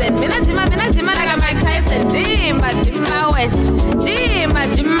poison. Minajima, like I'm Mike Tyson. Jima, wet.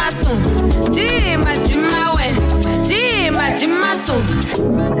 Jimasu. Jima, wet. Jimasu.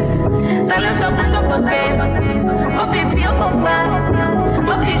 Dale esa puta porque Copi pio copa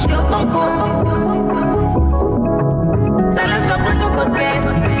Copi chio poco Dale esa puta porque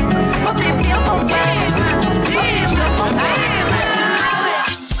Copi pio copa Chio poco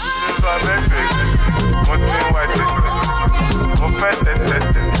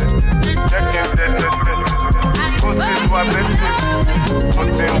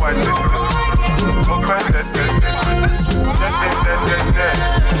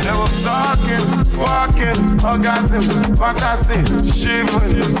They were talking, fucking, orgasm, fantasy,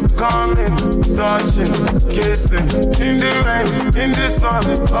 shivering, coming, touching, kissing. In the rain, in the sun,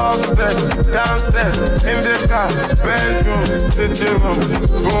 upstairs, downstairs, in the car, bedroom, sitting room,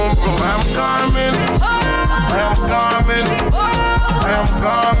 boom, boom. I'm coming,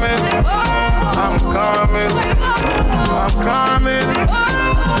 I'm coming. I'm coming.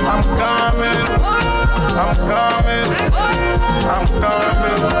 I'm coming. I'm coming. I'm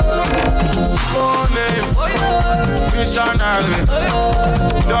coming. Morning. Missionary.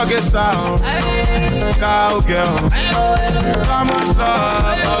 Doggy style. Cowgirl. Come on top.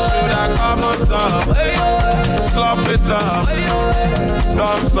 Or should I come on top? Slump it up.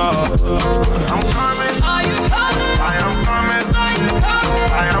 Don't stop. I'm coming. Are you coming? I am coming. Are you coming?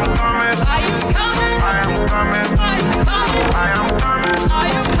 I am coming. Are you coming? I am coming. Are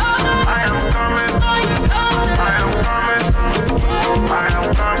you coming? I am coming. Are you coming? I am coming. Are you coming? I am coming. I am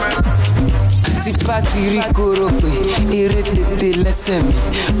coming. Tipati rikorope, irritete lẹ́sẹ̀ mi.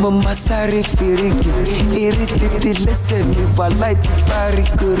 Mo máa sáré ferege, irritete lẹ́sẹ̀ mi. Wàláì tipa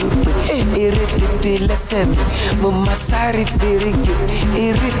rikorope, irritete lẹ́sẹ̀ mi. Mo máa sáré ferege,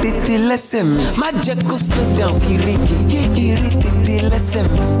 irritete lẹ́sẹ̀ mi. Má jẹ́ kó slow down firege, irritete lẹ́sẹ̀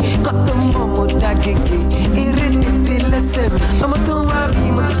mi. Kọ́tọ́ mọ́ mo dá gègé, irritete lẹ́sẹ̀ mi. Ọmọ tó wá bí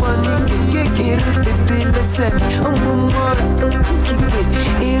mo ti fọ́ ní gègé, irritete lẹ́sẹ̀ mi. Ọmọ mọ́ ó tún kíkè,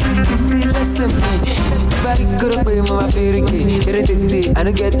 irritete lẹ́sẹ̀ mi. Body good up with my favorite kid. I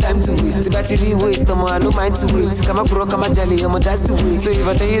don't get time to waste. Battery waste, no more, I don't mind to wait. Come up, bro, come on, jolly, I'm a dance to wait. So if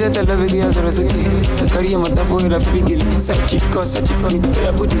I tell you that I love you, I'm sorry, okay. I carry my top for a free gill. Such a cost, such a cost.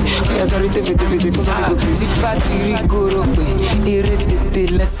 I put it. I sorry, if it, battery good up,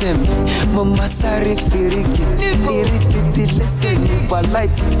 irritated, listen. Mama, sorry, irritated, listen. For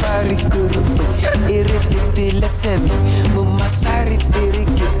light, body good up, irritated, listen. Mama, sorry,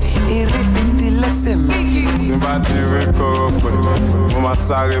 irritated, listen. Timbati rekorope, mama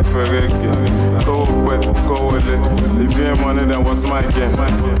sáré ferege. Go wet, go with it. If you ain't money, then what's my game?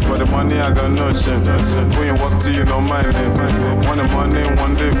 For the money, I got no shame. When you walk to you, know my name. Want the money,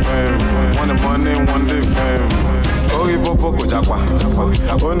 one day fame. Want the money, one day fame. Orí popo kò jápa,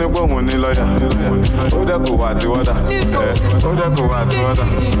 ó ní gbóhùn ní lọ́yà, ó dẹ́kun wà tí wọ́dà, ó dẹ́kun wà tí wọ́dà,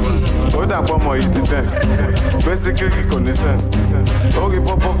 ó dàpọ̀ mọ́ yìí ti tẹ̀sí, basically kò ní sense, orí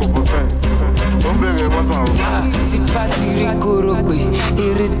popo kò fún fence, ó ń bèrè what's my role. Tipati rikorope,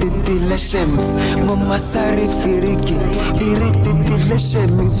 irritete lẹ́sẹ̀ mi, mo máa sáré ferege, irritete lẹ́sẹ̀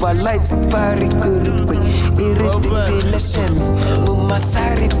mi, wàláì tipa rikorope, irritete lẹ́sẹ̀ mi, mo máa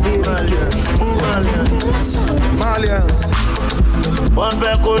sáré ferege, irritete lẹ́sẹ̀ mi. Wọ́n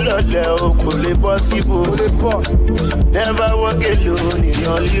fẹ́ kó lọ́lẹ̀ o kò lè bọ́ síbò. Never walk alone in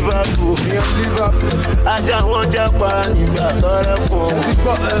your Liverpool. Ajá wọn jápa nígbà tọrẹ kùn.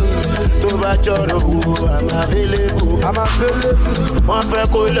 Tó bá jọrọ wo I'm available. Wọ́n fẹ́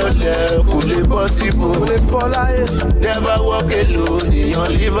kó lọ́lẹ̀ kò lè bọ́ síbò. Never walk alone in your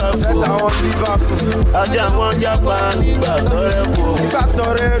Liverpool. Ajá wọn jápa nígbà tọrẹ kùn.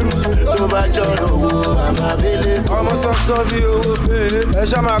 Tó bá jọrọ wo I'm available. Ọmọ sọ́sọ́ bí owó ẹ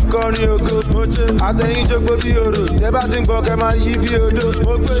ṣá máa kọrin ògo àtẹ̀yìn jógbó bí orò tẹ́ bá ti ń gbọ́ kẹ́ máa yí bí odò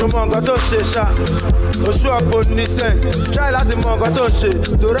ṣọmọ nǹkan tó ń ṣe ṣá oṣù ọ̀pọ̀ ní sense try láti mọ nǹkan tó ń ṣe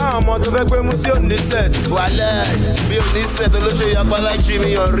torí àwọn ọmọ tó fẹ́ gbé mú sí òní set. Wàlẹ́ bí òní set olóṣè yapa láìsí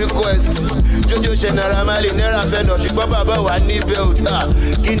mi on request jójó ṣe Naira Marley náírà fẹ́ nà ṣùgbọ́n bàbá wà ní belt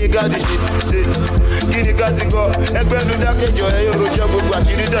kí ni ká ti ṣe kí ni ká ti gbọ́ ẹgbẹ́ nu dákẹ́jọ ẹ yóò rojọ́ gbogbo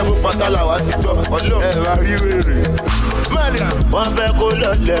àṣírí dẹ́gbó pátá làwa ti gbọ́ ọlọ́ ẹ máa rí wèrè. Wọ́n fẹ́ kó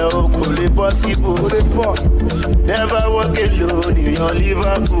lọ́lẹ̀ o kò lè bọ́ síbò. Never walk alone in your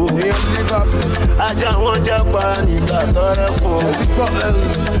Liverpool. Ajá wọn jápa nígbà tọrẹ kùn.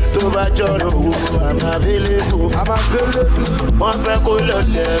 Tó bá jọrọ wo I'm available. Wọ́n fẹ́ kó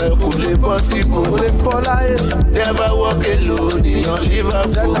lọ́lẹ̀ kò lè bọ́ síbò. Never walk alone in your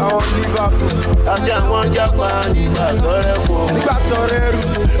Liverpool. Ajá wọn jápa nígbà tọrẹ kùn.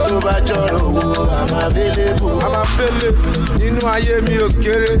 Tó bá jọrọ wo I'm available. Nínú ayé mi ò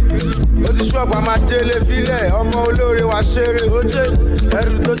kéré ó ti ṣọ́ọ̀pù àmà délé filẹ̀ ọmọ olóore wa ṣeré ó jẹ́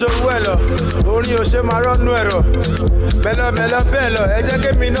ẹrù tó jowó ẹ̀ lọ orin ò ṣe máa rọ́nú ẹ̀rọ mẹ́lọ́mẹ́lọ́ bẹ́ẹ̀ lọ ẹ jẹ́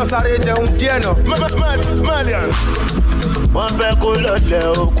kémi náà sáré jẹun díẹ̀ náà. Wọ́n fẹ́ kó lọ́lẹ̀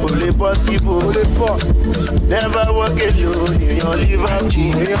o kò lè bọ́ síbò. Never walk alone in your Liverpool.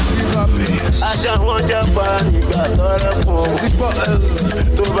 Ajá wọn jápa nígbà tọrẹ kùn.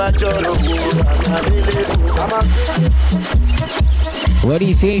 Tó bá jọrọ wo I'm available. What do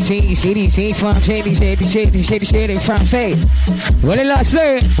you say from say from say? What did I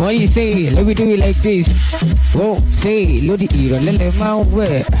say? What do you say? Let me do it like this. Whoa, say, Lodi, irolele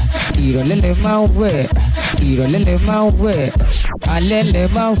mawe, irolele mawe, irolele mawe, alele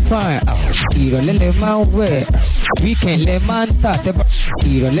mawe, irolele mawe, weekend le manta,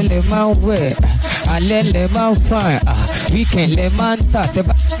 irolele mawe, alele mawe, weekend lẹ máa ń tà tẹ́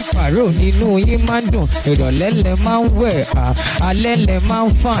bá pàrọ̀ nínú yín máa ń dùn ìrọ̀lẹ́ lẹ máa ń wẹ̀ alẹ́ lẹ máa ń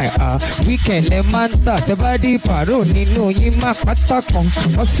fàn weekend lẹ máa ń tà tẹ́ bá dí pàrọ̀ nínú yín máa pátá kan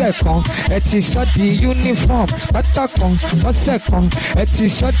ọ̀sẹ̀ kan ẹ ti sọ di uniform pátá kan ọ̀sẹ̀ kan ẹ ti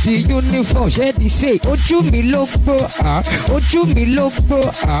sọ di uniform ṣé di ṣe ojú mi ló gbó ojú mi ló gbó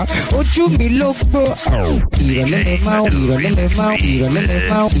ojú mi ló gbó ìrọ̀lẹ́ lẹ máa ń ìrọ̀lẹ́ lẹ máa ń ìrọ̀lẹ́ lẹ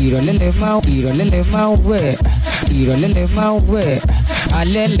máa ń ìrọ̀lẹ́ lẹ máa ń ìrọ̀lẹ́ lẹ máa ń wẹ̀ ìrọ̀lẹ́ lẹ máa ń wẹ̀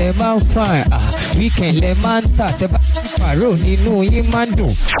alẹ́ lẹ máa ń fàn weekend lẹ máa ń tà tẹ́ bá pàrọ̀ nínú yín máa ń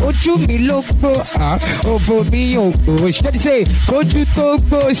dùn ojú mi ló gbó òbò mi ò gbó ṣé ṣe kójú tó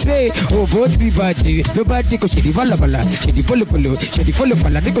gbó ṣe òbò ti bàjẹ́ ló bá dé kò ṣèdí bàlàbàlà ṣèdí bólòbòlò ṣèdí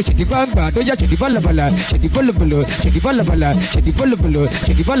bólòbàlà ní kò ṣèdí gbàǹgbà tó yá ṣèdí bàlàbàlà ṣèdí bólòbòlò ṣèdí bàlàbàlà ṣèdí bólòbòlò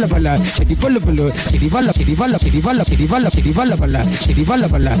ṣèdí bàlàbàlà ṣèdí bólòbòlò ṣèdí bàlà ṣèdí bàlà ṣèdí bàlà ṣèdí bàlà ṣèdí bàlàbàlà ṣèdí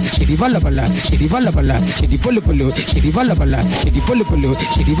bàlàbàlà ṣèdí bàlàbàlà ṣèdí bàlàbàlà ṣèdí bólòbòlò ṣèdí bàlàbàlà ṣèdí bólòbòlò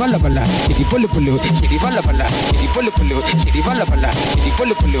ṣèdí bàlàbàlà ṣèdí bólòbòlò ṣèdí bàlàbàlà ṣèdí bólòbòlò ṣèdí bàlàbàlà ṣèdí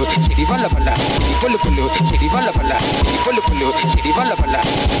bólòbòlò ṣèdí bàlàbàlà ṣèdí bólòbòlò ṣèdí bàlàbàlà ṣèdí bólòbòlò ṣèdí bàlàbàlà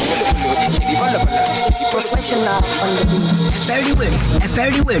ṣèdí bólòbòlò ṣèdí bàlàbàlà. Professional on the beat. Very witty, a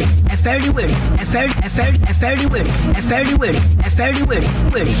very witty, a very witty, a very witty, a very witty, a very witty,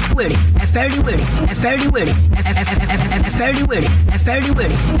 witty, a very witty, a very witty, a very witty, a very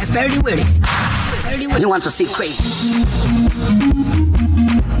witty, a very witty. You want to see crazy?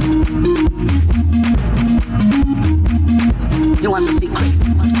 You want to see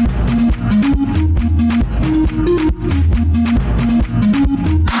crazy?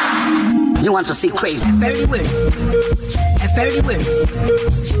 You want to see crazy? Very witty, a very witty,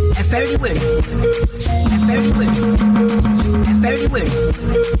 a very witty, a very witty, a very witty,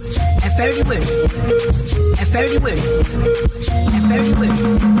 a very witty, a very witty, a very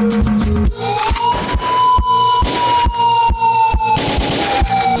witty.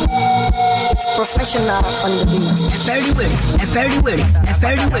 Professional on the beat. A very witty, a very witty, a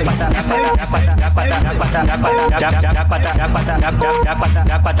very witty, a very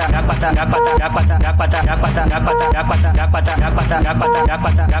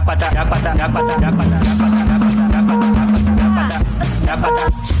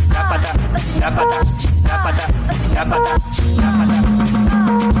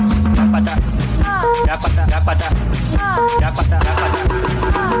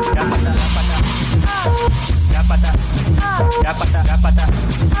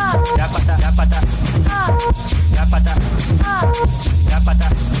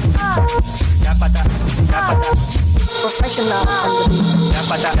Professional on the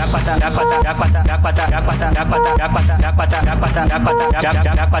beat.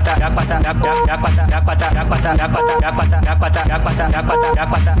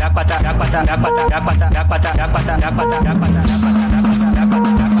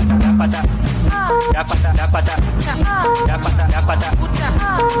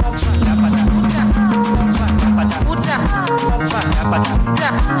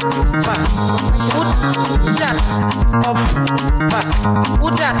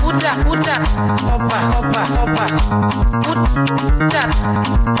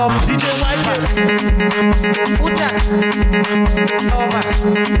 DJ Michael.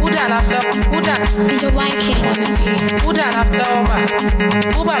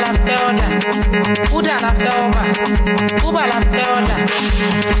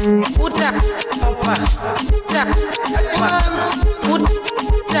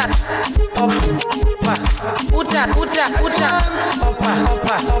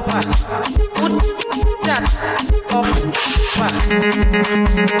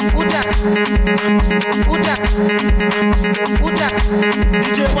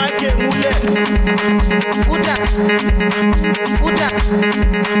 DJ Michael Mule.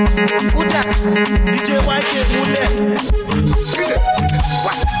 DJ Michael Mule.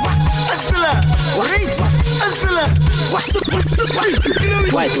 Asila. Asila.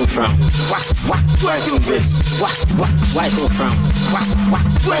 Where you from? Where you this? Where you from?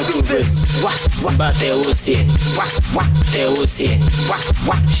 Where you this? But they will see. They will see.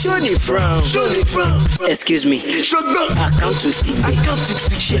 Surely from. Excuse me. I come to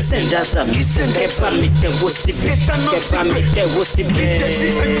TV. She send us up. Kepa me te wosibe.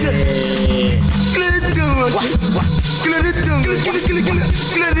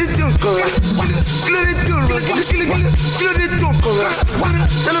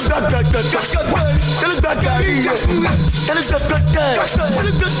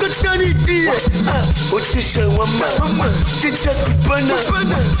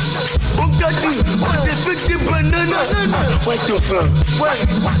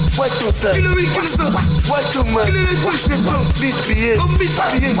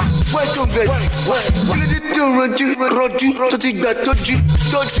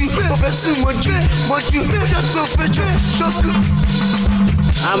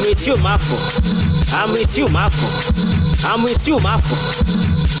 I'm with you, my fool. I'm with you, my fool. I'm with you, my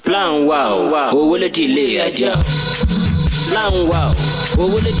fool. Plan wow, who will it delay a job? Plan wow, who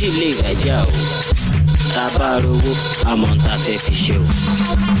will it delay a job? Tabaru, I'm on that show.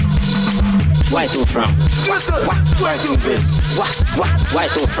 Why to from? Why to this? Why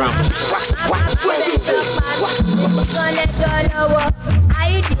to from? Why to this?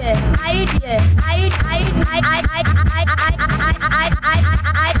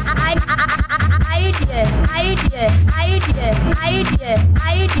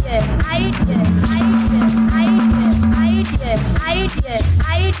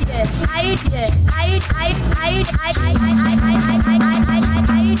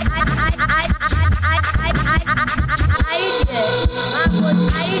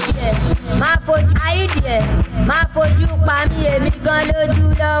 Má fojú pa mí èmi gan lójú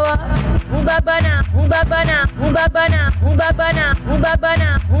lọ́wọ́. Ngbàgbọ́nà.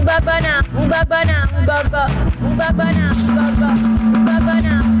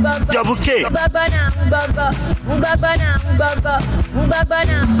 Double K.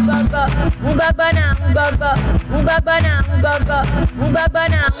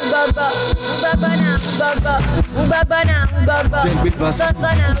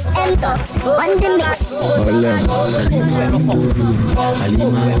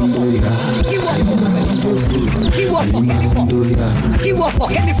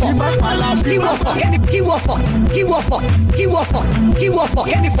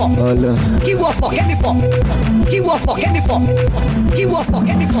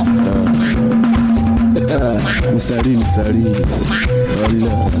 Misari.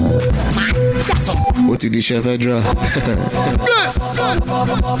 Ó ti di chevedra.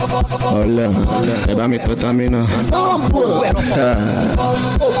 Ọ̀lẹ́ ẹ bá mi tọ́ tamina.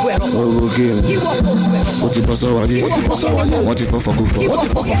 Owó géèmù. Ó ti bọ́ sọ́wọ́ yé. Wọ́n ti fọ́fọ́ kú fọ́.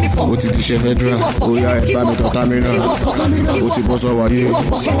 Ó ti di chevedra. Ó yá ẹ bá mi tọ́ tamina. Ó ti bọ́ sọ́wọ́ yé.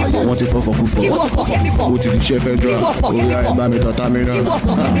 Wọ́n ti fọ́fọ́ kú fọ́. Ó ti di chevedra. Ó yá ẹ bá mi tọ́ tamina.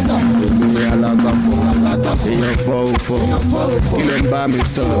 Èmi ni alágbàfọ̀. Èèyàn fọ́ òfò. Kí ló ń bá mi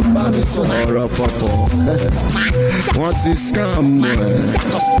sọ? Ọ̀rọ̀ pọ̀pọ̀. Wọ́n ti scam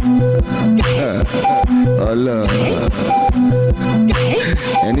ọ̀lẹ́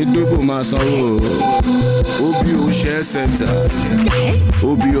ẹni dógò máa sanwó Obi o share center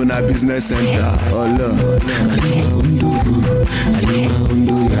Obi o na business center ọ̀lẹ́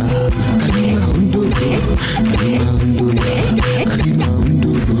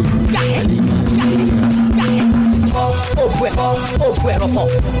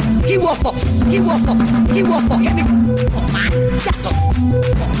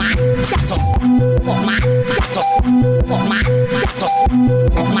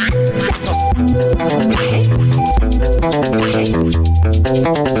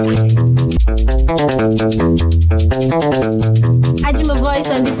I do my voice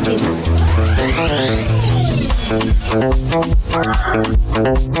on this beat.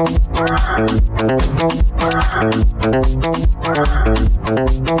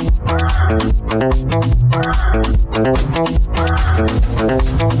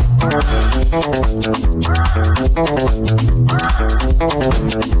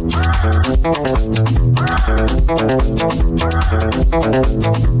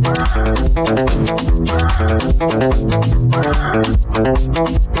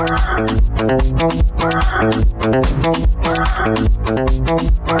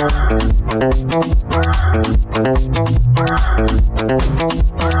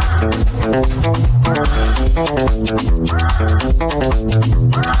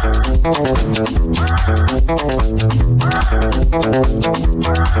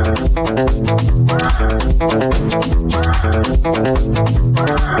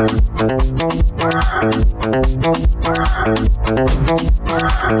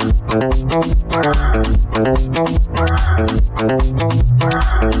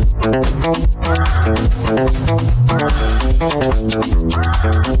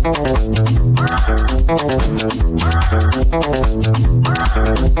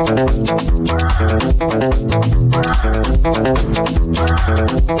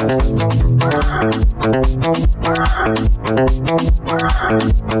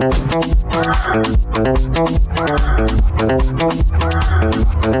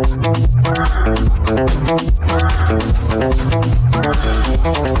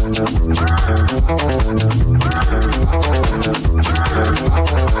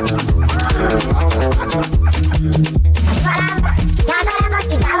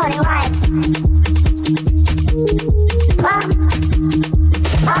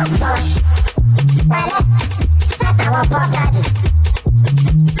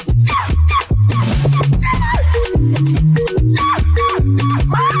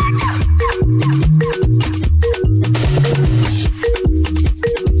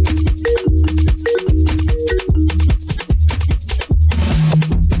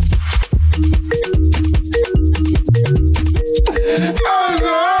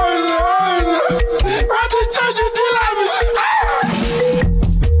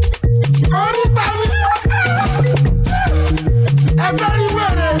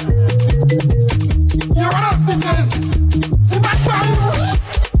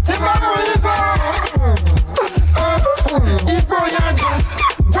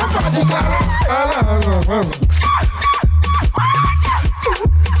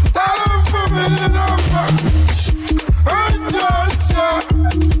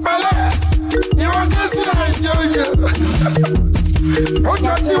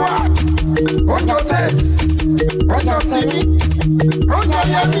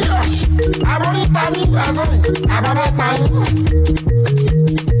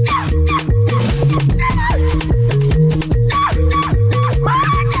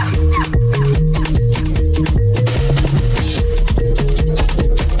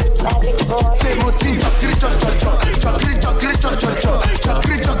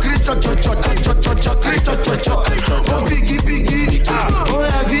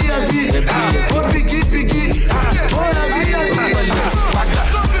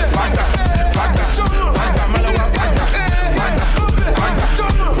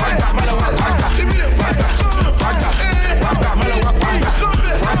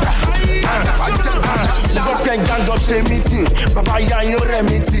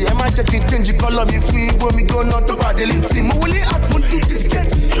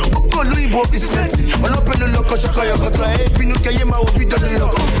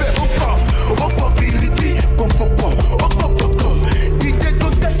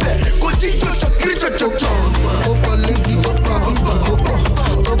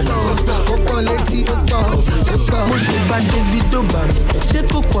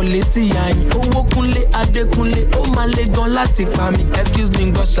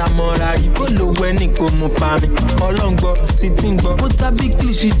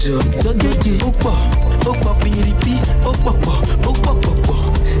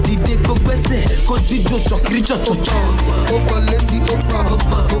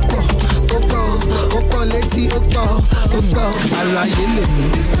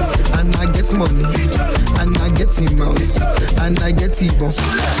 And I get money, and I get mouse, and I get buff.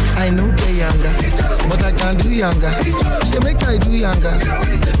 I know get younger, but I can do younger. She make I do younger,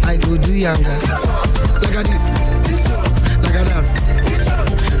 I go do younger. Like a this, like a that.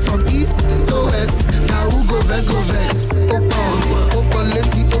 From east to west, now who go vex, go vex. Opa, opa,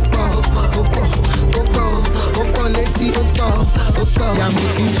 leti, opa, opa, opa, opa, leti, opa, opa.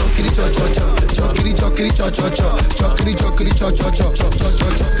 Yamuti, chokiri, cho, cho, cho, chokiri, chokiri, cho, cho, cho, chokiri, chokiri, cho, cho, cho, cho, cho, cho,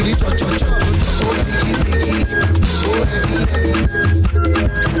 chokiri, cho, cho, cho. Oh, biggie, biggie, oh, heavy,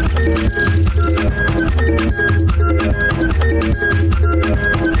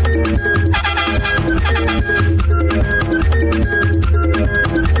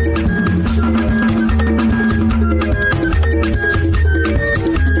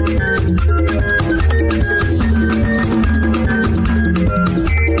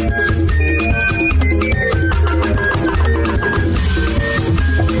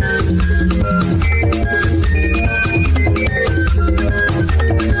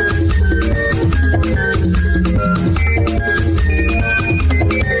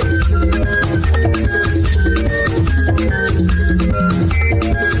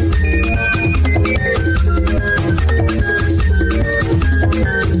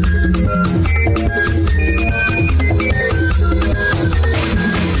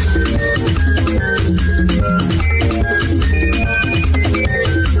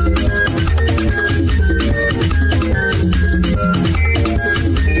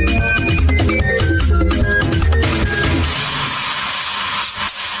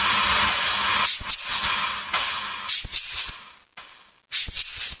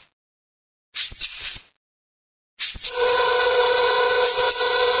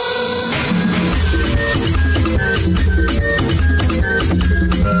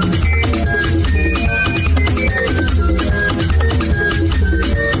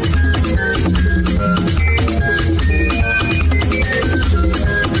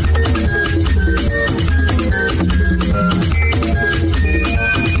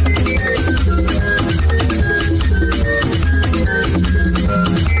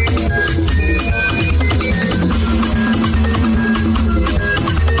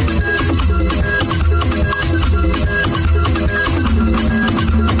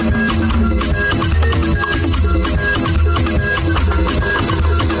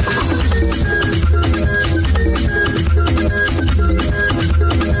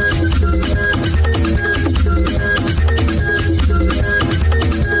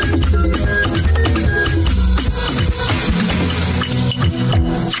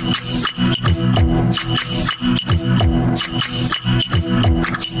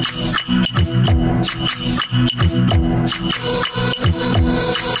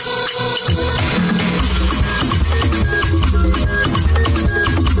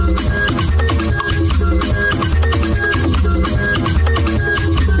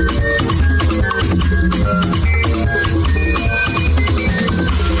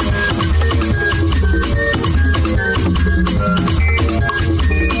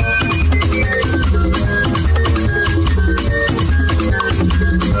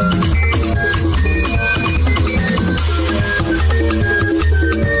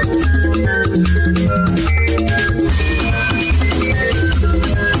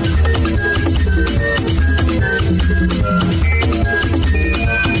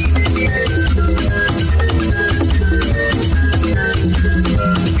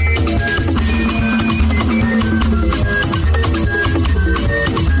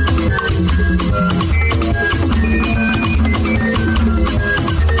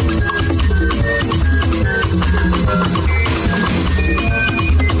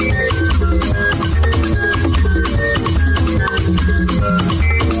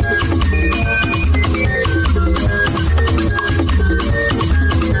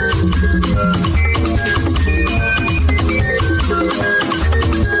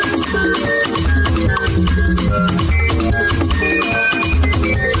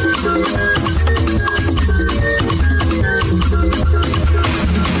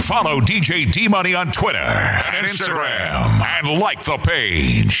 Follow DJ D-Money on Twitter and Instagram. And like the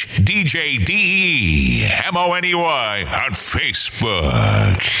page, DJ D-Money on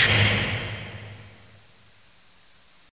Facebook.